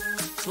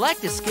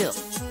 Select a skill.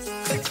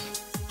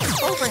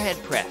 Overhead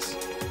press.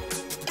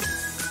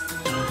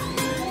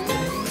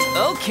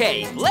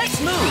 Okay, let's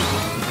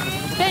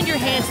move. Bend your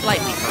hand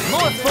slightly for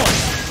more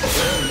force.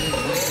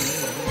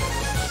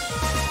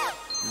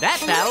 That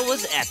battle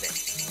was epic.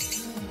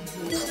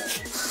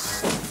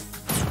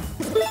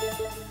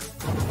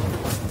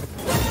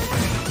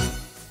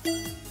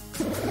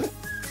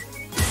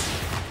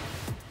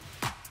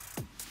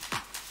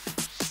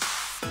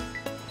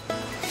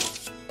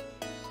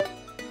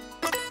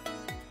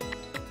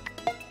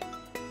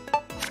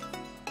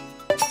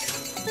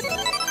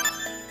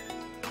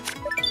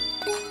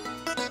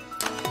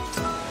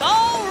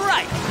 All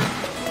right,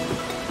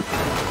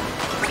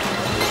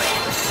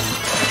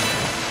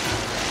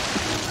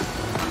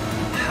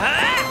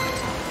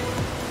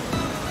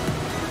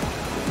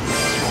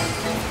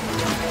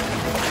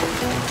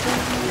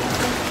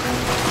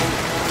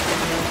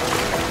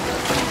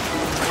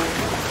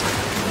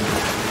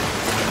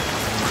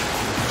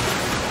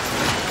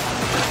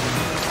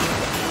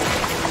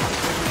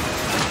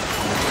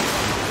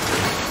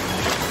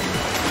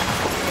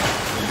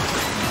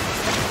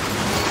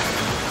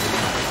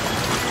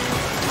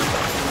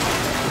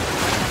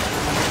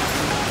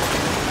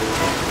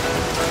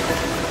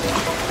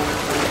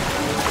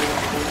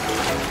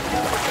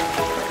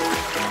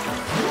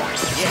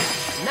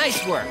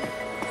 Nice work.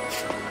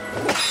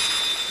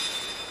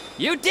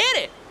 You did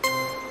it!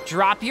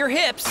 Drop your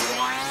hips.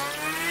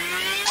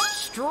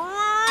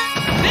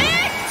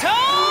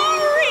 Victory!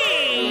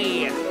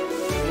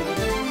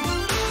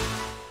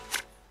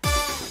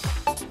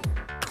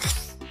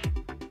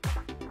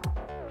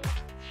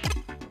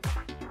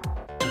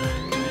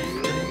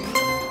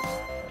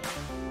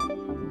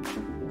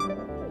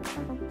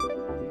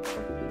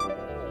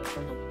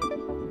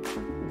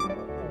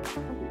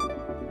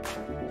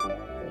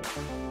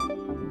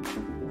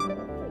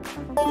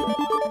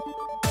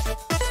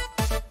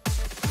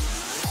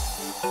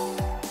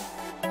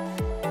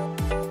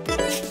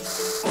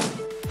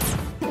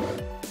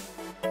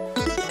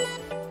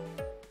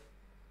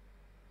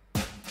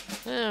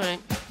 All right.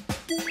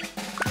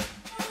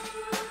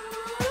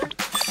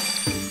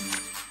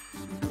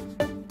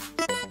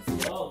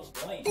 Oh,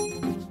 boy.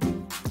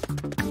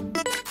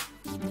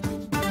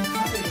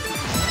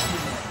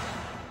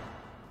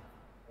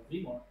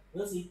 3 more.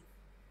 We'll see.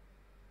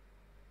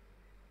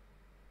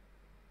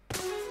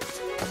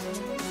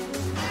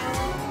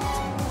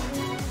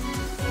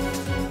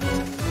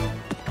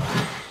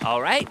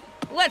 All right,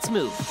 let's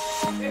move.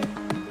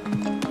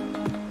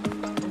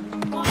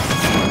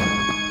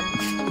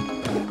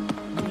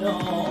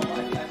 No.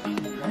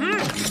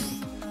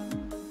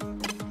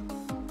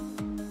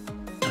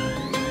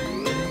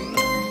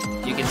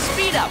 You can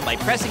speed up by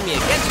pressing me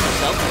against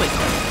yourself quickly.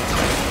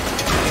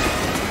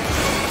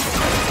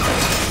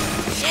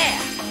 Yeah!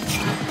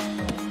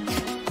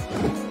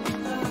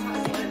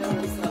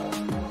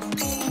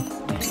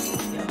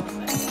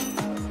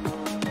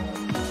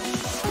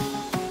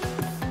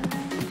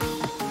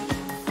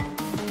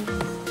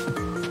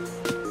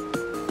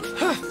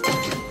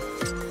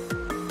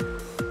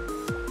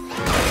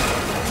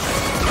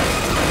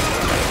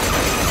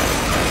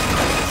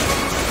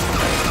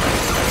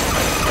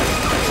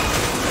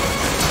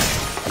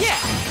 Yeah!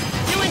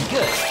 Doing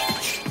good!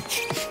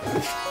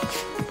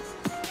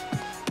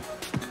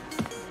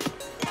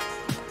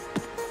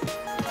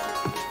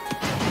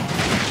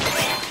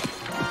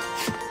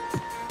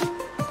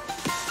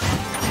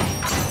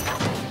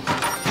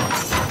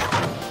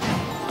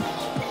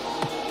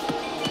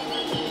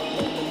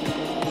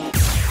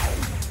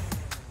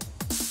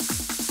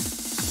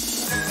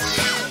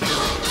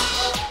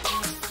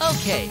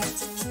 Okay,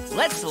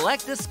 let's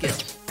select the skill.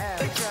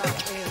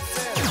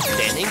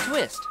 Standing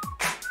twist.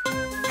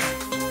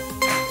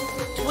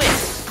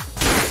 Twist.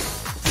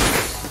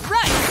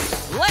 Right,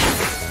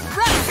 left,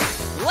 right,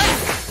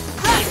 left,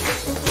 right,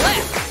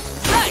 left,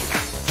 right,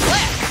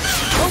 left.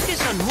 Focus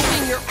on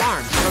moving your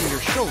arms from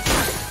your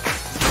shoulders.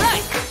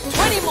 Right,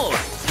 20 more.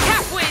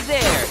 Halfway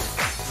there.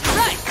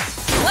 Right,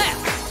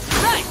 left,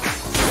 right,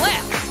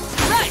 left,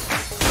 right,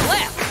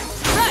 left,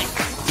 right.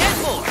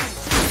 10 more.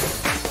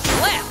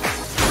 Left,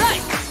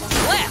 right,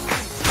 left.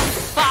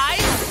 5,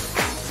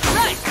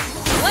 right,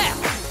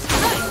 left,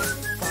 right.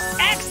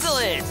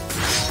 Excellent!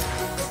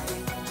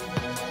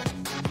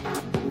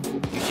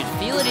 You should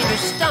feel it in your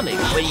stomach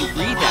when you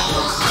breathe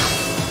out.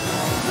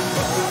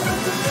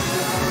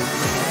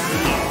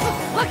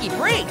 Lucky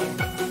break!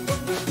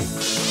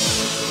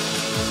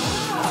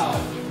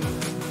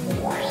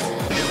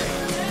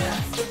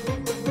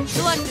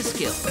 Select a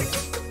skill.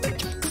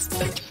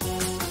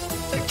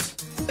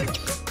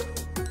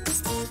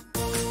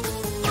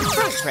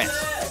 Front press.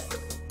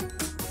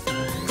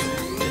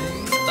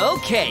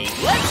 Okay,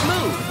 let's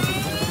move.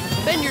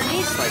 Bend your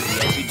knees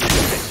slightly as you do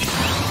this.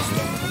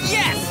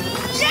 Yes!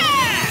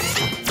 Yes!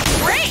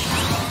 Great!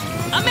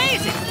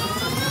 Amazing!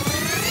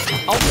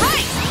 All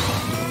right!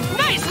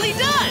 Nicely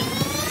done!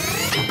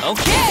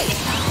 Okay!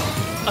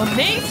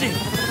 Amazing!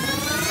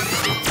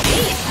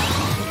 Neat!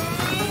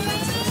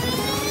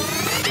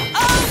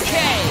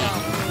 Okay!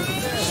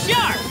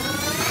 Sharp!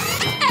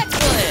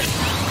 Excellent!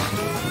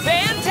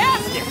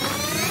 Fantastic!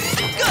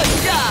 Good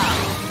job!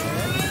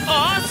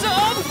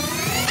 Awesome!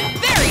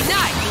 Very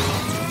nice!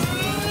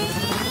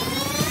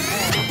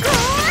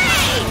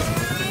 Great!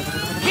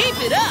 Keep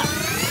it up!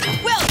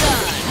 Well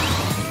done!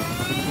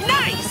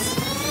 Nice!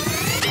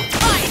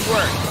 Fine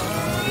work!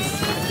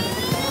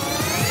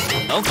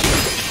 Okay,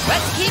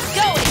 let's keep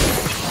going!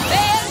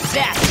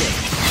 Fantastic!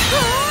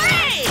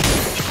 Great!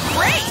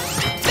 Great!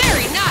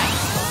 Very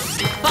nice!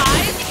 5,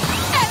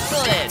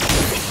 excellent!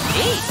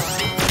 8,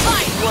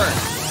 fine work!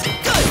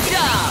 Good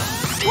job!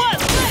 1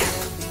 left!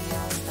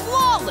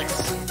 Flawless!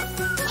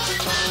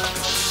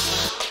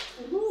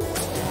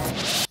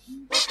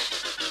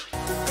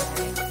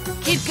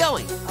 Keep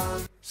going.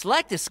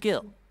 Select a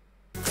skill.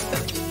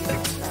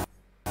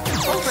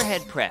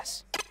 Overhead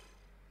press.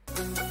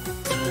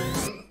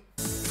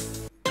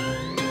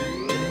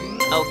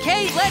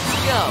 Okay, let's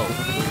go.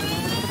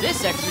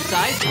 This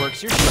exercise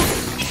works your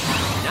shoulders.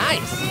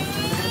 Nice.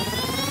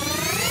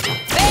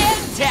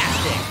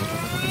 Fantastic.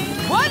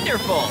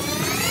 Wonderful.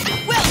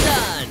 Well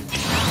done.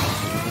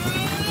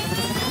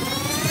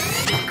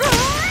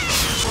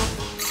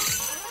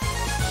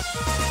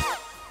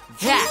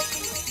 That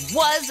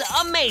was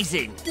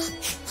amazing.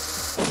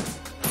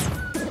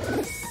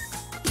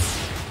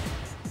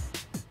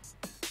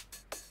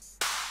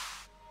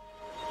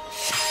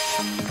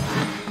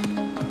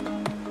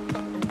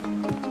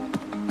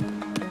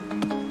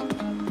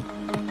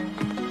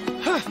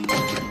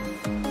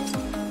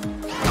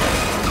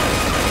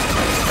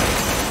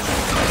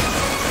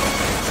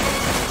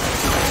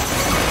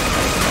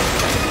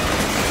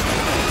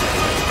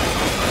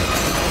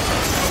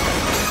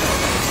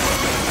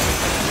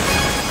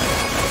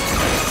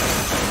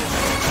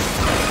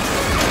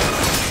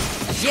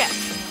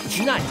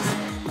 Nice.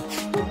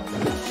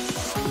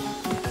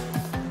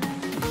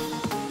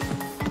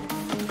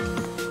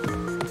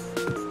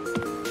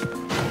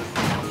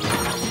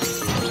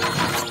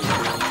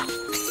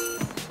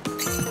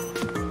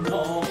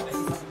 No, I see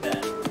something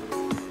bad.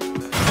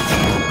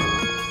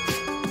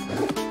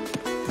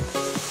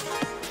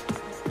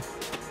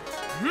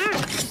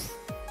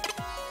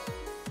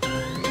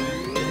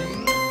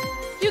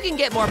 You can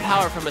get more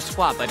power from a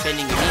squat by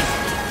bending your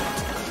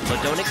knees,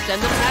 but don't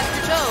extend them past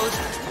your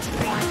toes.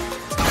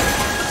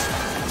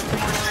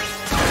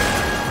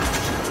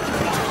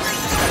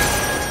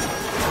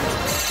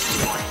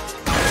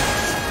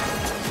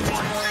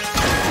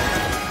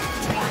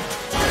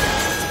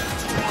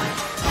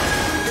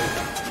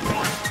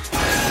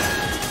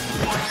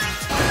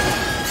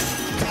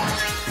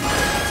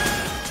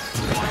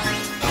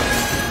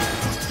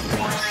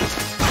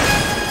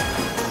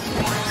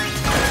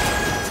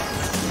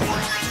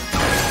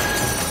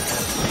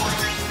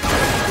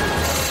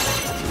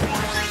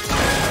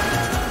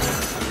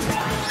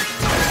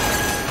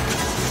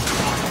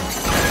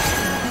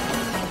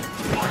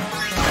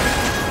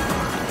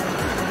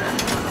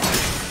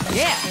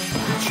 Yeah.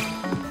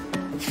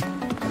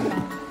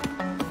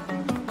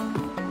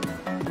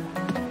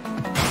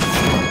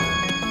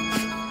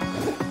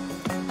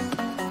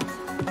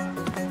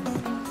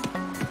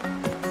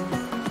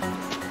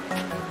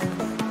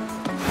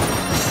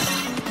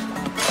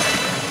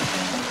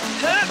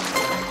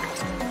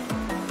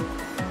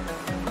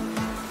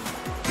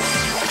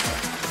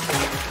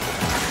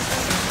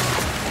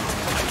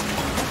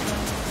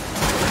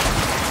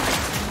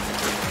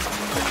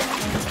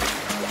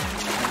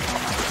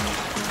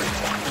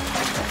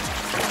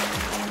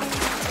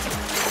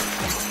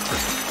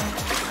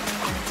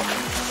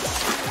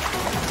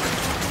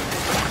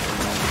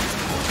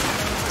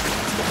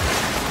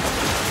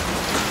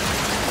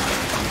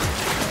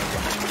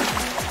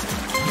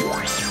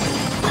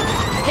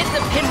 Hit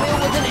the pinwheel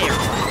with an air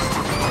blast.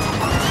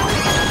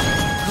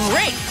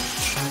 Great!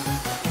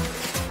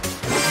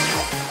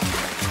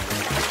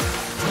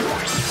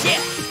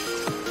 Yeah!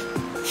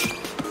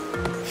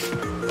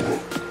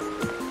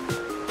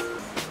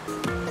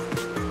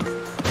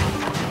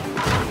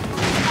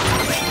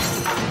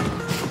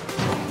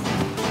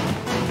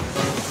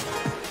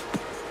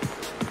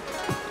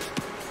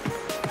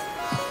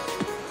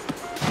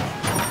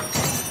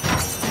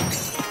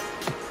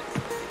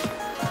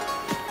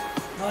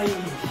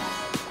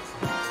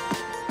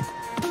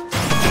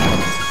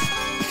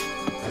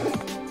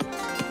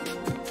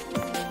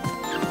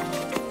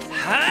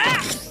 Ha!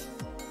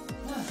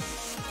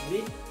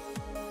 Wait.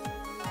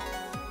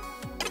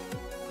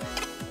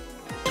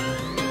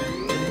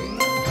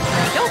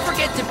 Don't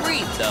forget to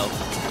breathe, though.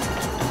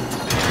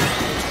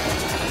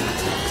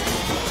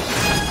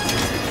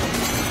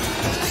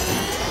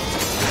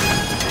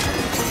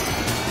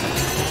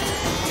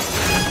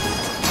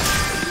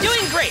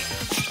 Doing great!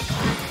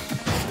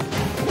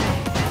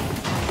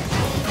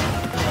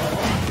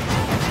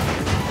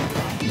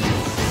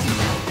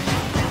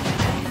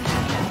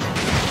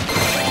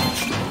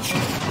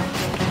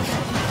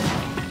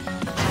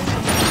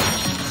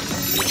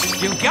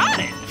 You got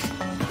it!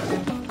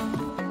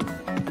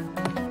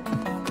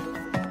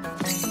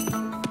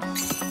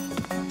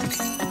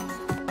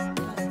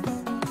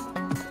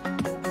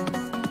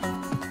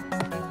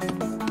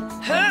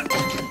 Huh.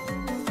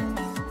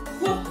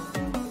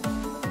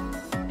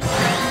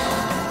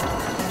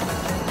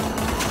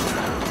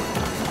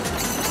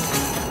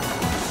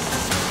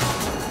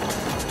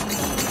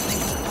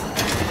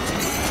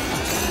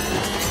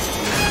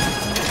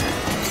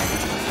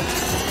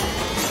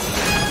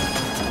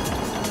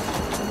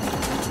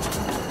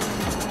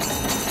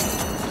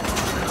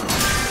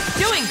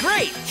 Doing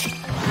great!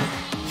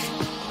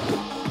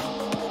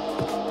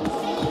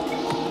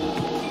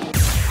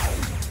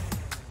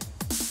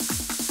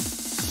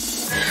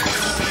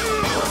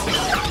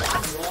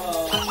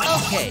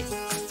 Okay,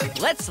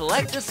 let's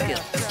select a skill.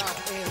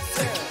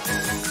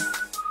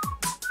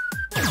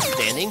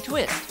 Standing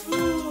twist.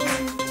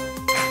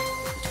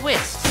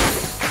 Twist.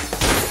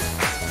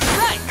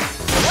 Right,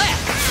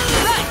 left,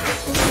 right,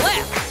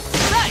 left,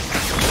 right,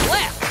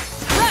 left,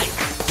 right,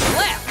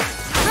 left,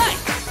 right.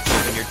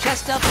 Open your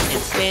chest up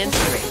and stand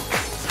straight.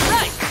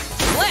 Right,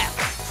 left,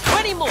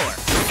 20 more.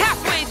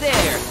 Halfway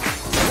there.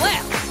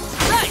 Left,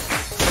 right,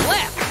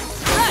 left,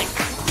 right,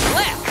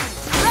 left,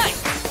 right,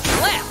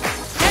 left.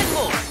 10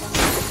 more.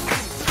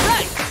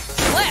 Right,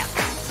 left,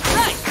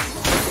 right.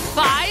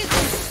 5,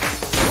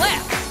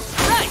 left,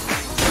 right,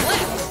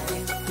 left.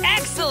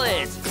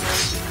 Excellent.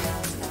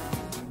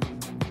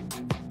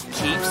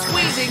 Keep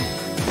squeezing.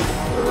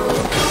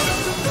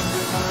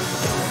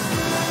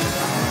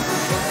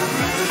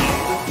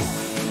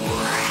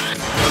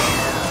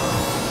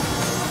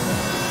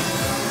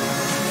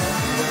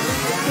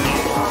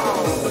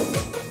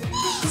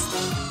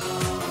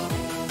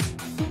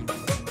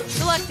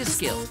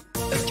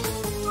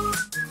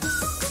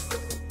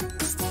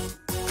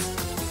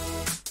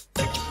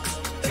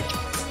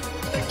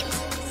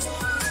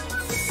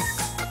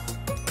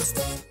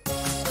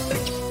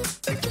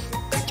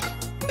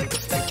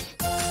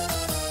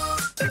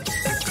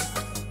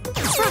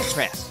 Front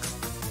press.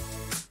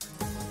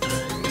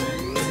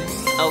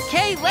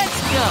 Okay,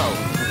 let's go.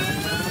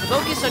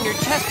 Focus on your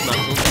chest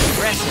muscles and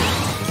press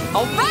it.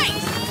 All right!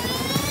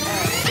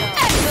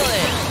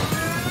 Excellent!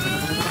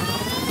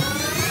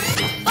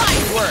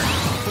 Fine work!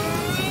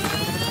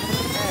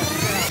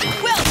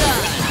 Well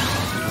done!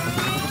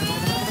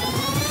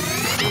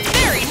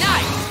 Very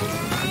nice!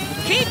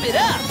 Keep it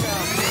up!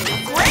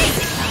 Great!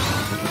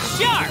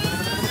 Sharp!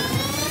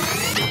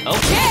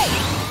 Okay!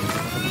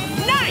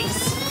 Nice!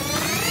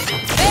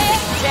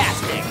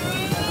 Fantastic!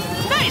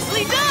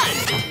 Nicely done!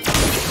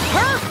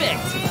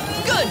 Perfect!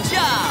 Good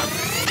job!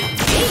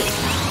 Neat!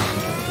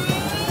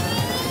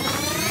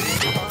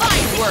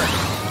 Fine work!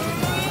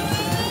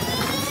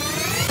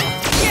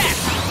 Yes!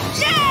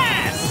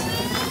 Yes!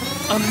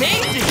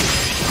 Amazing!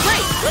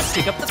 Great! Let's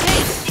pick up the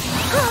pace!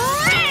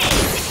 Great!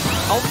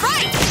 All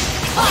right!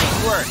 Fine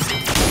work!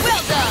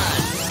 Well done!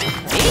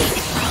 Neat!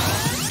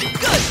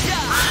 Good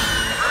job!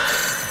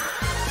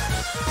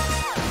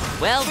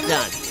 Well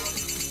done!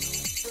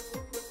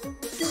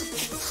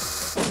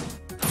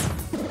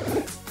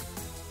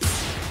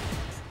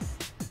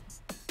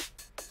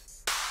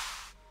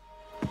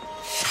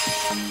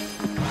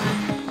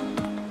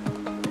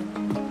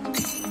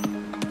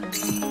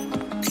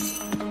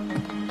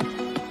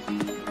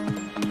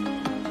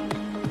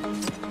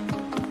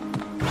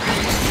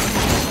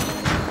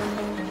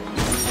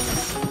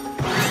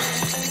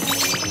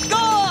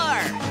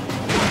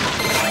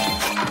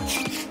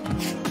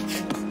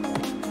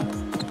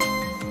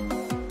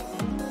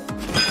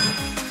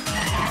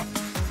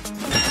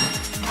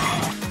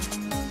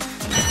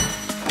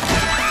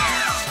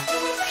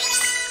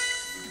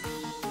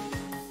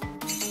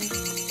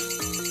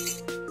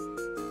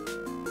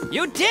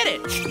 You did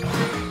it!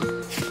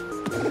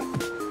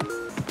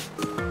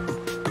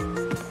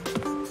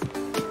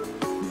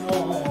 No,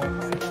 I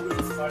remember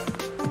this part.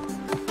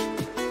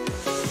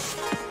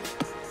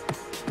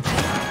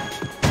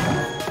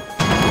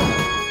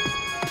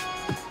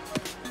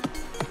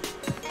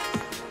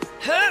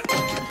 Huh?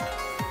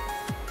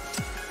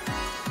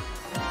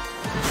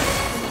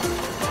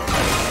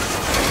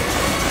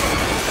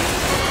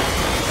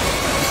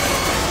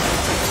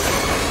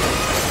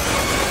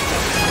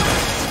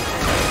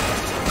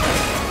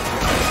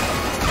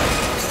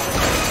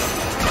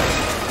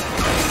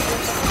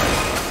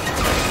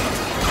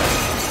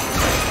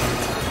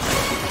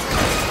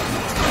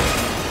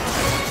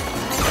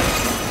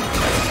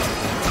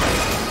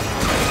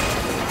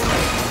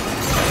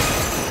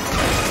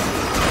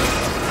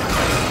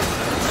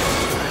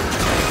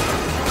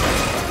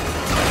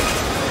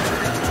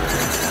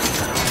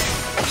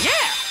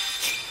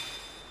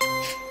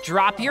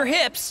 Drop your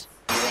hips.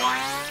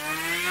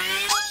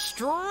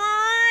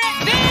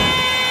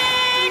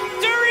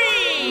 Victory!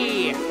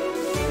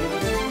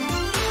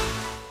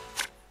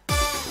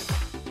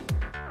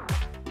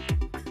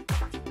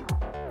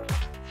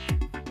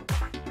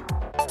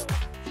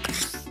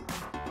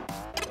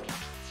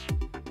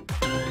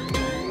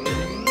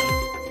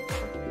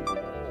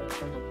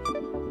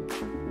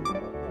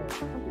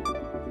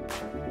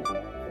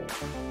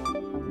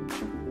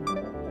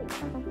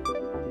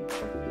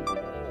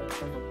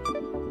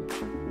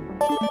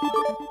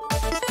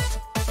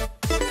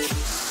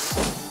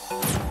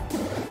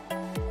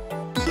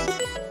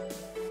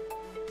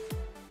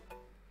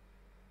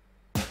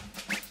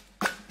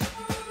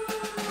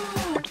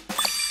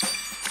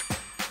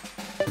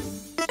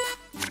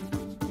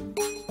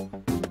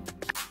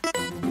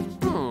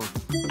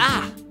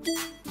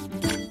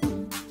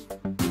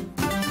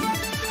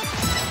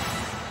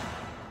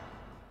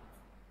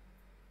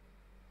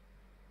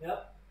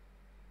 Yep.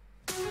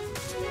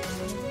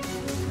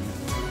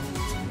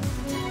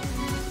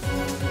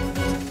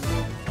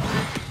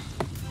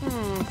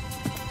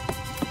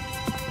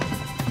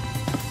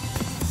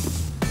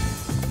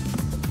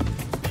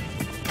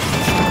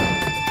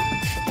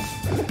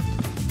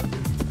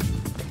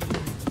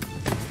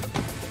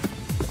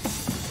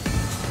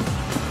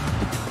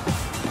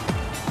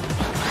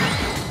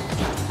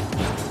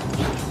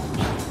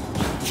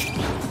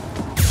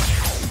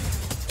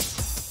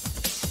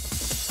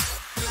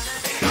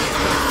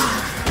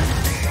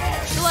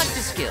 Select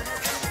a skill.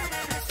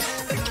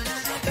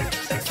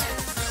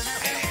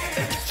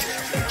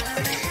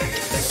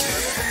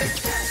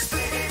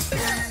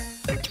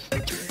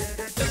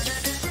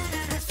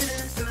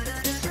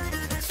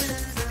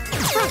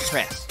 Front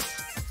press.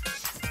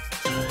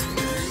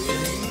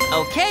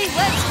 Okay,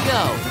 let's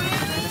go.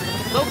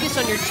 Focus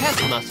on your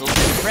chest muscles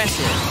and press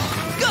it.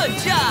 Good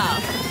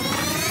job!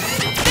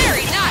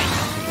 Very nice!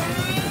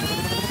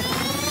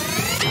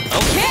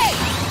 Okay!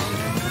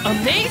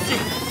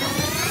 Amazing!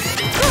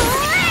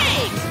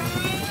 Great!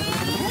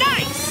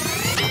 Nice!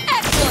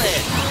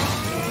 Excellent!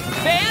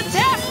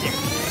 Fantastic!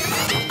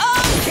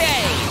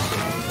 Okay!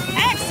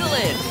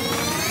 Excellent!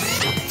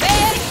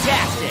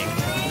 Fantastic!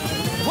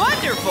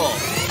 Wonderful!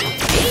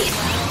 Neat!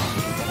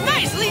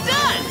 Nicely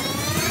done!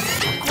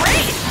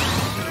 Great!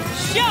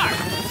 Sharp!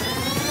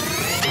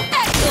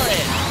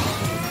 Excellent!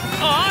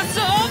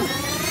 Awesome!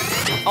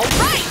 All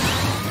right!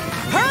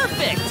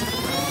 Perfect!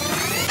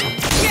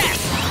 Yes!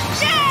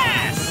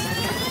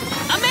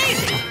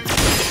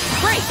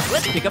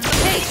 let's pick up the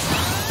pace.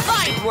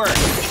 Fine work.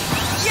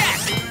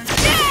 Yes!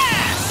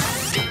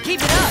 Yes!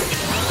 Keep it up.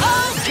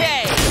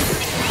 Okay.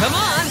 Come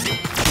on.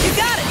 You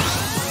got it.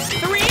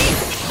 3.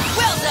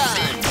 Well done.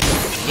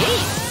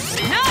 8.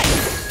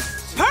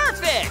 Nice.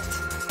 Perfect.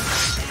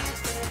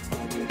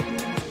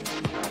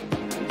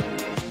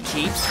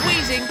 Keep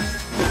squeezing.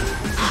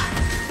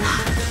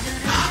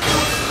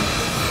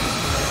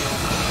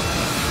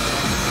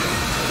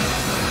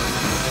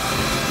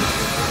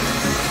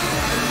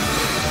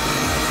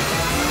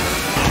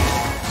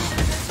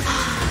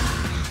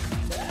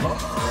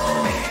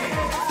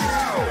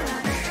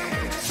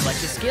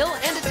 Select a skill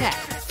and attack.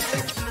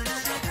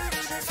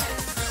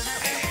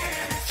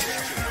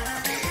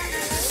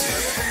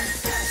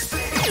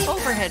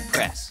 Overhead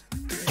press.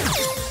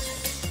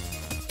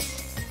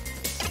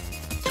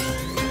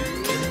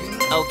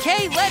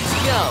 Okay, let's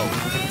go.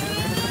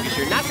 Be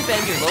sure not to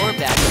bend your lower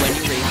back when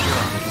you raise your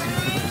arms.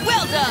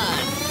 Well done.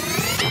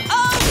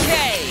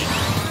 Okay.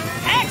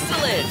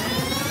 Excellent.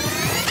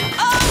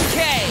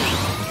 Okay.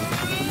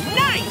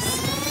 Nice.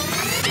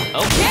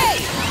 Okay.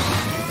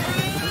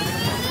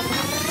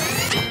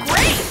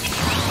 Great.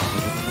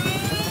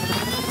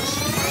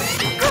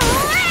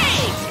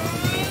 Great.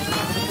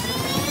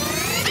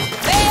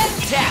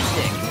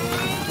 Fantastic.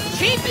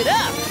 Keep it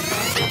up.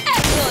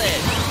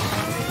 Excellent.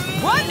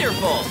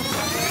 Wonderful.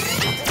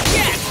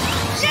 Yes.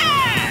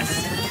 Yes.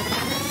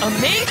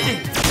 Amazing.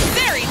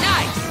 Very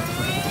nice.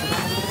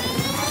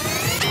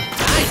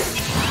 Nice.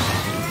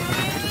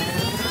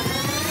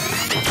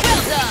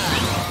 Well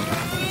done.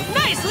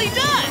 Nicely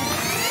done.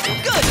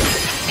 Good.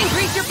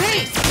 Increase your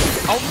pace.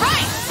 All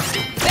right.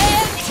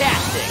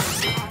 Fantastic.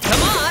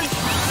 Come on.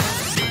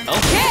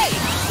 Okay.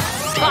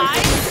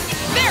 5.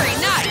 Very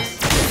nice.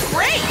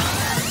 Great.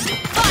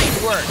 Fine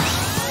work.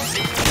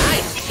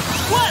 Nice.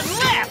 1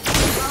 left.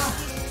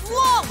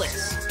 Flawless.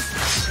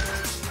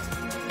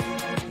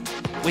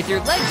 With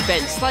your legs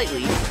bent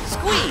slightly,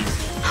 squeeze.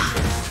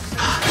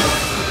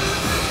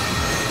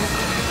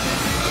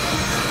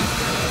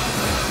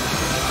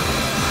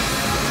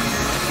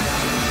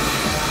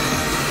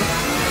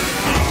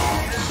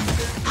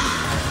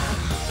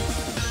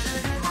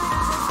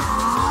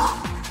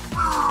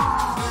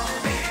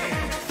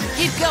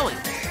 Keep going.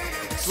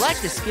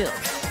 Select a skill.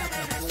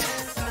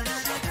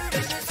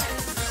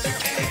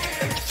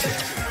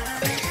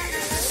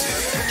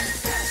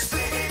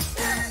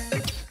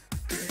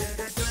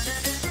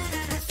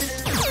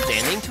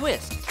 Standing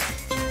twist.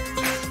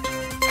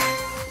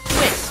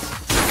 Twist.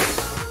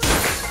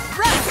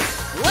 Right,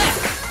 left,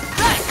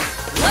 right,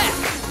 left,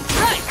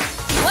 right,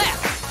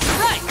 left,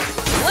 right,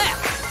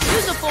 left.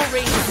 Use a full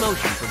range of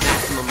motion for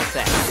maximum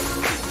effect.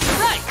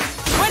 Right,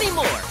 20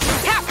 more.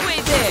 Halfway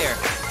there.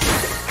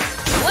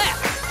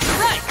 Left,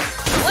 right,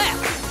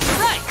 left,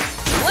 right,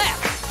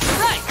 left,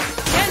 right.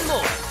 10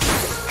 more.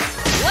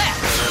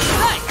 Left,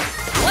 right,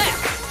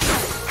 left.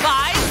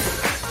 5,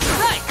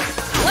 right,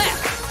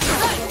 left,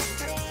 right.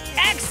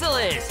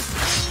 Excellent!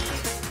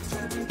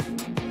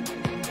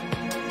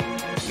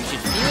 You should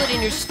feel it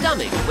in your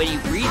stomach when you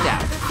breathe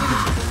out.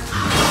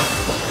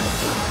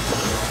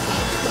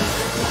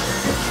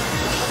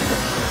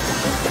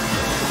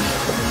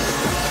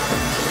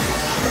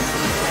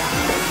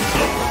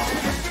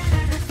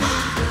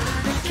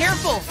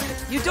 Careful!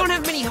 You don't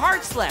have many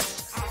hearts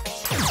left.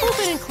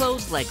 Open and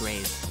close leg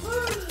raise.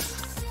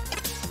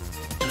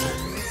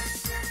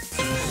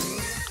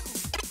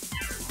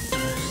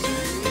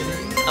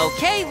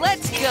 Okay,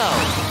 let's go.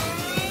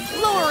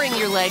 Lowering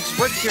your legs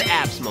works your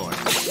abs more,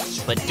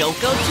 but don't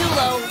go too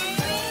low.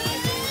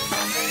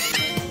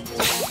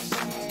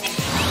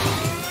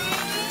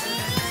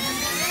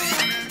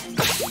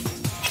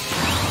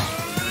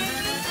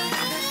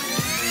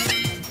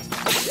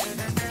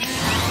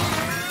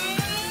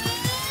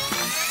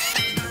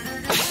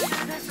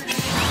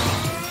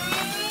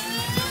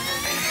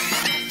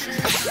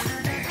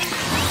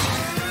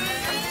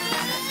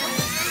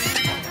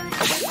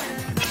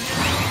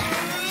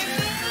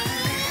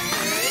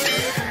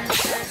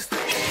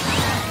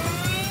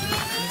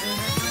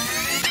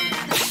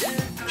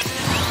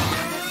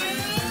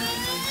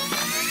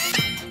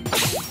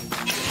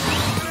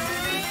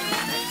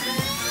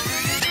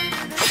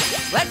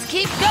 Let's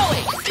keep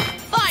going.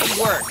 Fine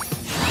work.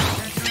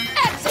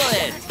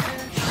 Excellent.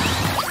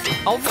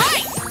 All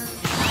right.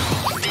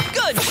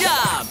 Good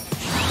job.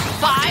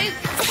 5.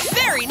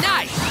 Very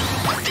nice.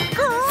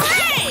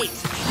 Great.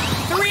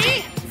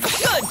 3.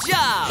 Good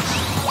job.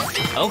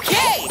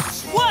 Okay.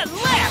 1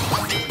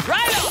 left.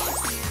 Right on.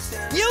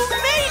 You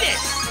made it.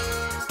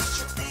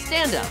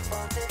 Stand up.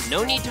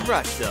 No need to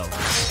rush, though.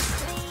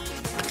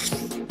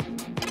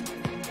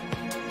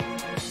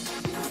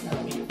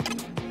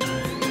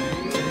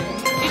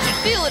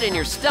 Feel it in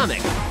your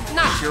stomach,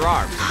 not your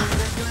arms.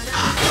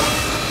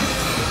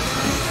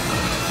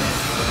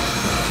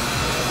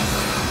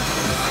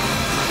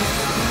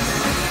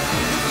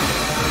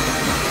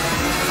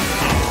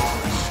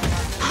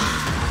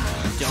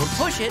 Don't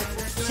push it.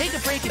 Take a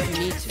break if you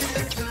need to.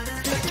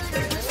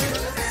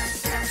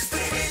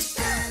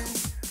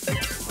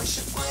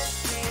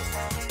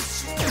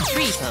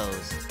 Tree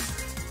pose.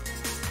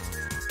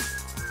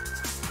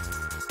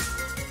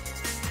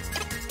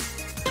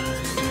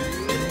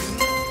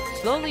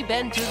 Slowly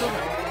bend to the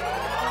left.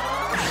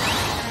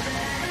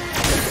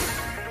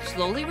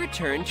 Slowly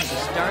return to the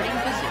starting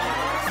position.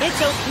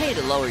 It's okay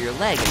to lower your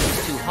leg if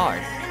it's too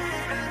hard.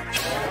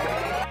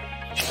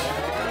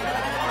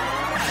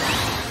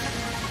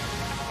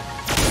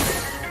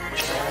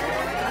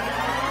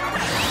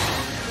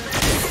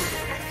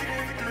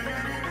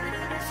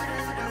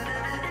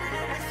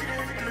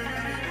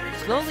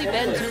 Slowly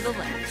bend to the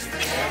left.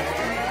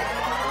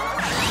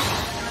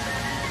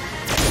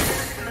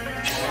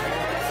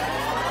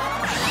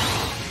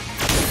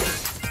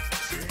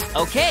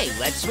 Okay,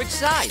 let's switch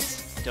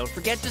sides. Don't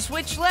forget to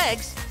switch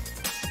legs.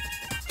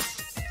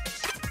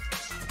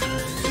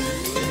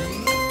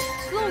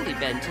 Slowly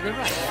bend to the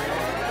right.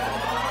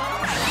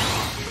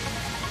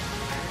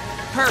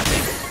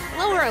 Perfect.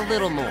 Lower a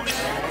little more.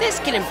 This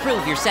can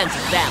improve your sense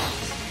of balance.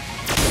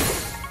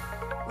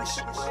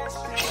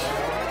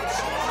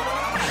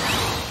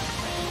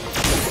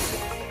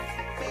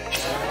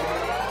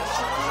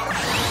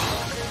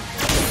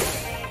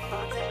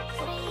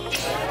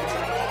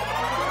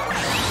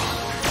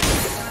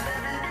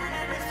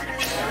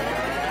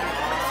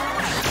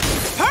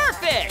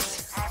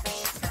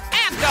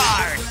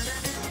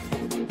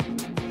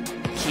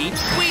 Keep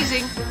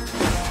squeezing.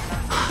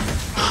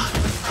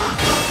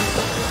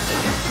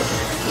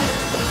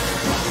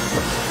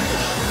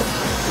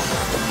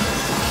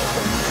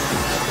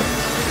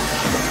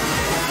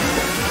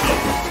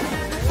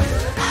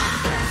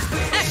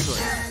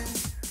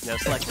 Excellent. Now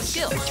select the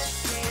skill.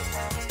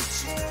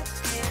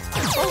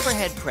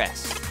 Overhead press.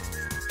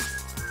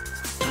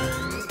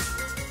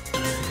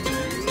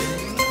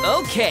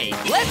 Okay,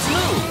 let's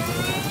move.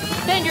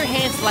 Bend your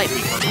hands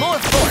slightly for more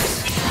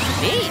force.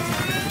 Neat.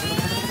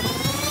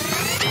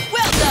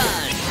 Well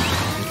done!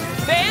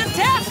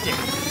 Fantastic!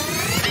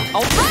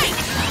 All right!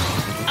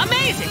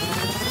 Amazing!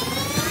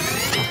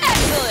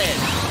 Excellent!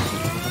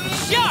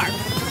 Sharp!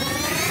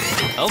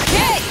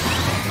 Okay!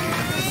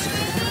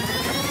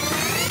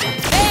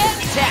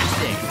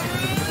 Fantastic!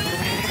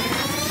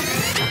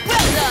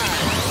 Well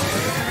done!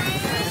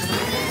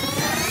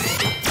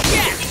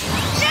 Yes!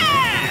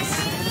 Yes!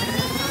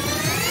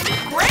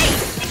 Great!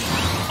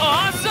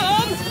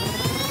 Awesome!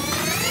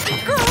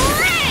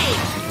 Great!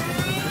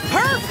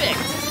 Perfect!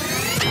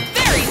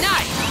 Very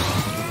nice!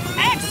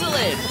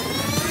 Excellent!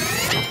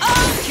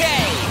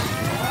 Okay!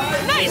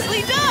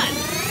 Nicely done!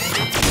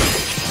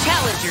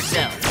 Challenge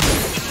yourself.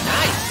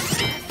 Nice!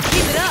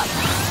 Keep it up!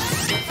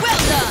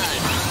 Well done!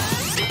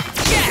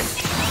 Yes!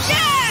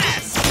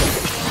 Yes!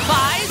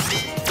 5!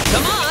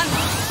 Come on!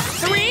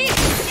 3!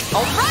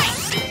 All right!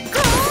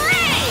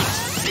 Great!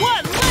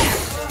 1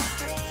 left!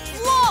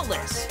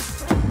 Flawless!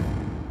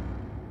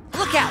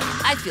 Look out!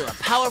 I feel a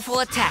powerful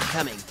attack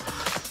coming.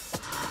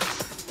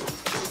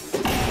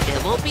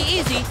 It won't be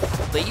easy,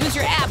 but use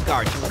your ab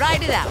guard to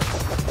ride it out.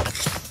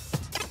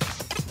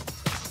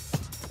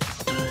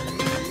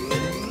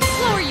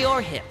 Lower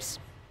your hips.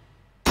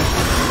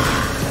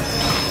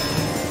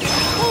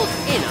 Hold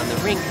in on the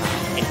ring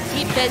guard and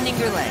keep bending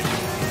your leg.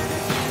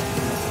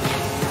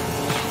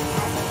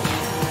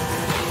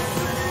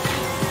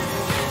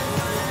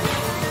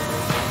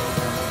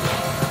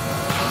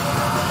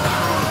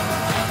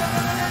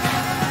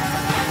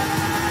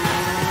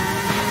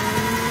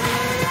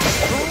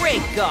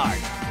 Great guard.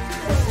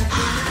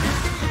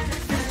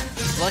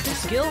 Select a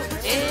skill,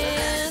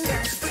 and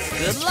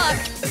good luck!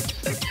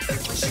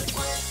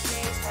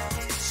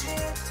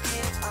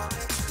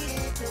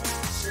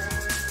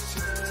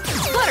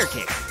 Flutter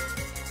kick.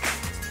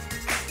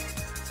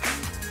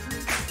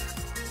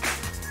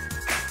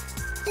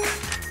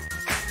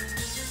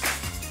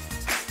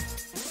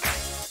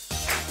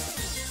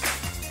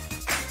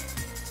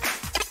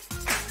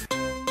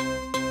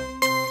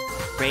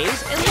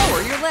 Raise and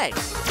lower your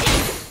legs.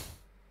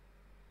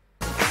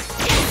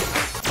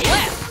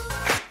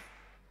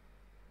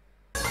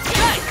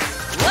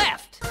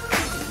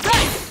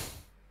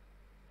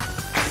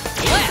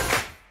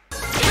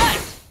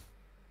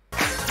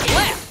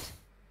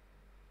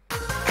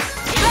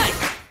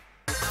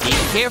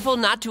 Careful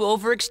not to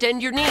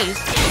overextend your knees.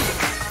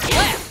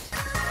 Left,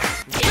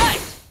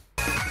 right,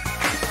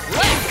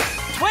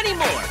 left, 20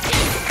 more.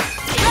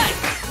 Right,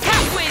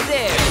 halfway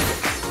there.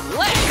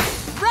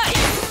 Left, right,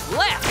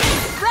 left,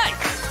 right,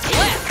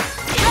 left,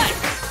 right,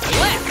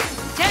 left,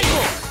 10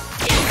 more.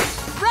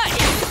 Right,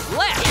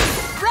 left,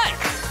 right,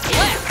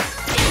 left,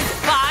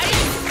 5,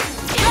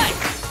 right,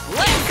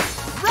 left,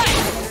 right.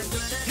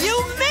 You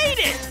made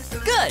it!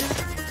 Good,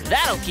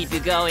 that'll keep you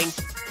going.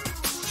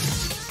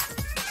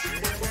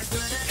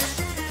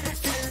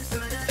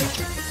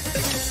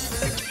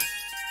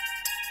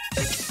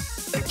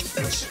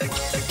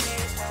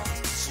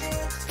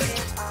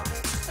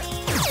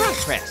 Front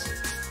press.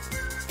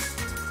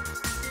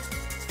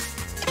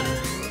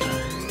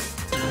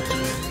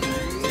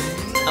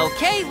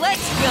 Okay,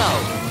 let's go.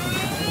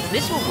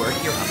 This will work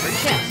your upper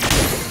chest.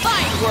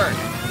 Fine work.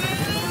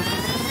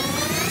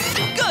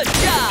 Good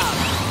job.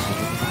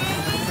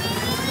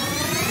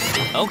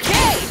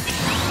 Okay.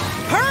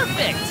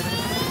 Perfect.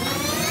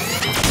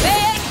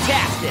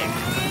 Fantastic.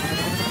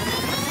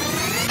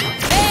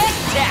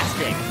 Fantastic.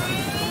 Fantastic!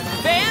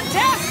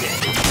 Fantastic!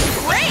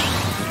 Great!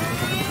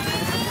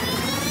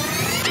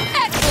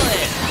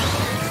 Excellent!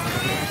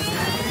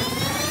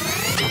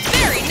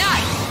 Very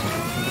nice!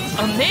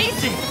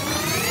 Amazing!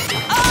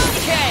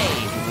 Okay!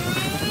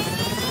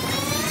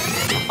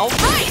 All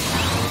right!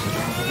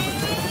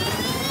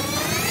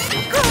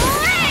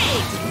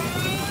 Great!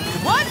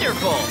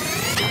 Wonderful!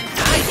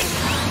 Nice!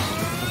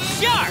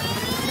 Sharp!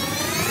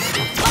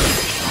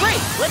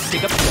 Great! Let's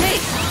pick up the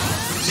pace!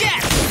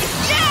 Yes!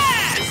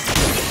 Yes!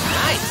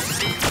 Nice!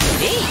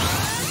 Neat!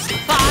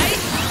 5!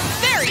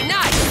 Very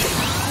nice!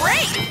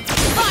 Great!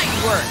 Fine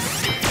work!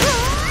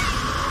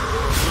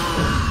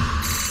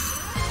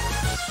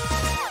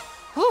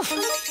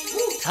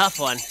 Whew. Tough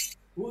one.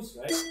 Who's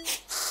right?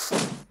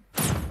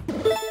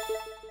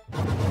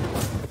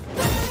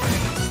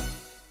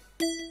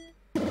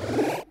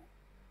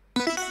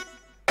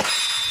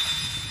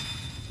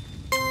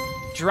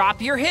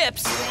 Drop your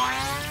hips.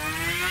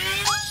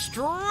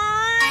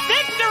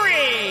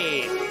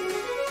 Victory!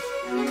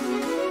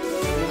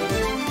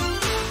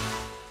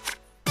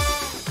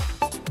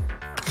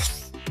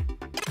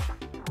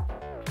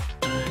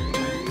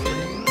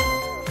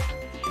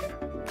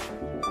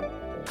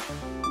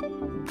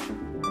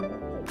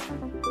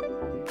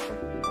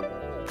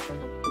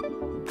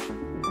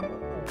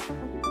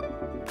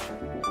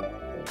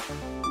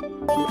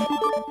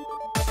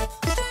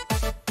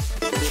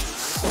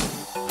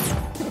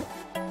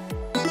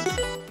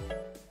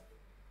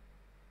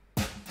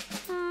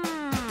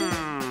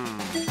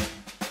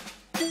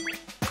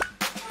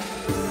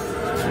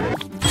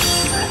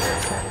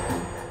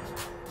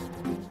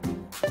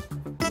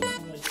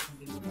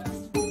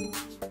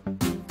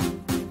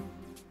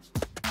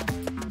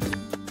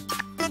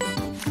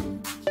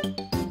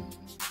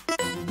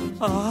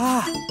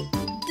 Ah.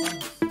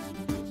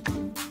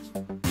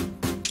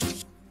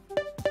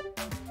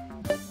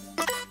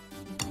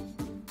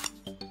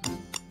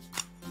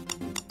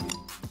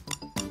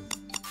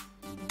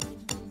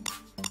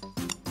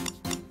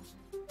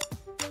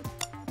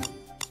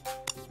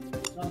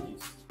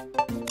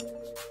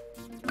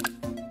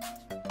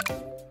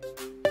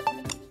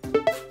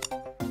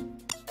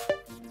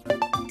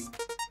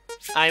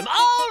 I'm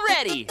all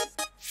ready.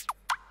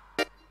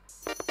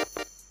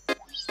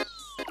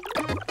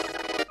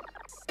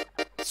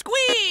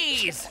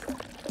 Squeeze!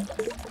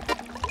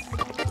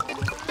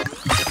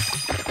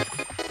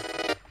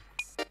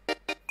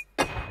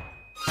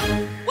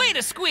 Way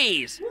to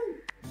squeeze!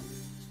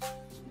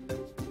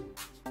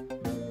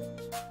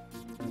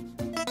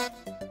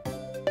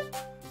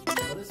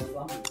 What is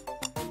flumpy?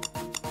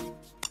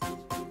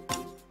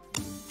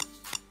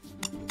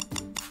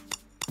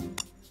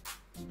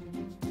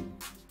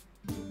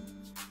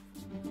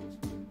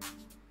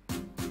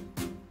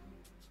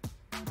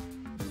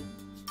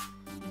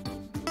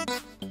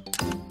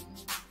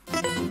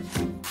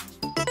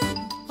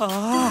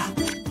 Ah.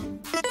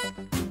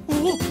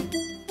 Ooh.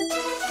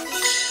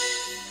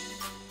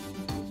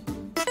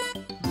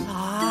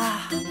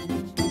 Ah.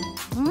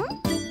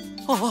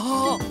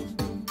 Oh.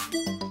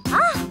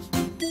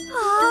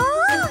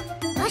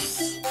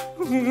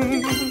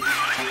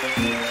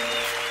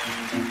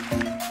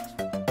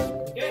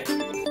 Okay.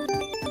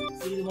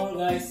 See you tomorrow,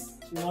 guys.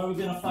 Tomorrow we're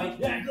gonna fight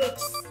Dragox.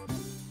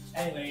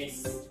 Anyways,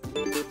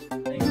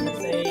 thanks for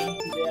staying.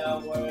 Today I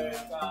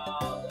worked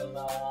out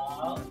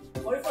about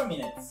 44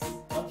 minutes.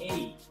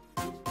 180.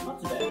 Not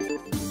too bad.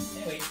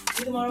 Anyways, see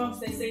you tomorrow.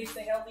 Stay safe,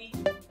 stay healthy.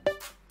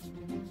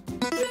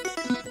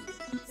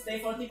 Stay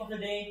for tip of the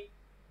day.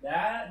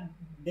 Their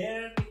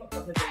tip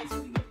of the day is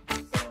really good.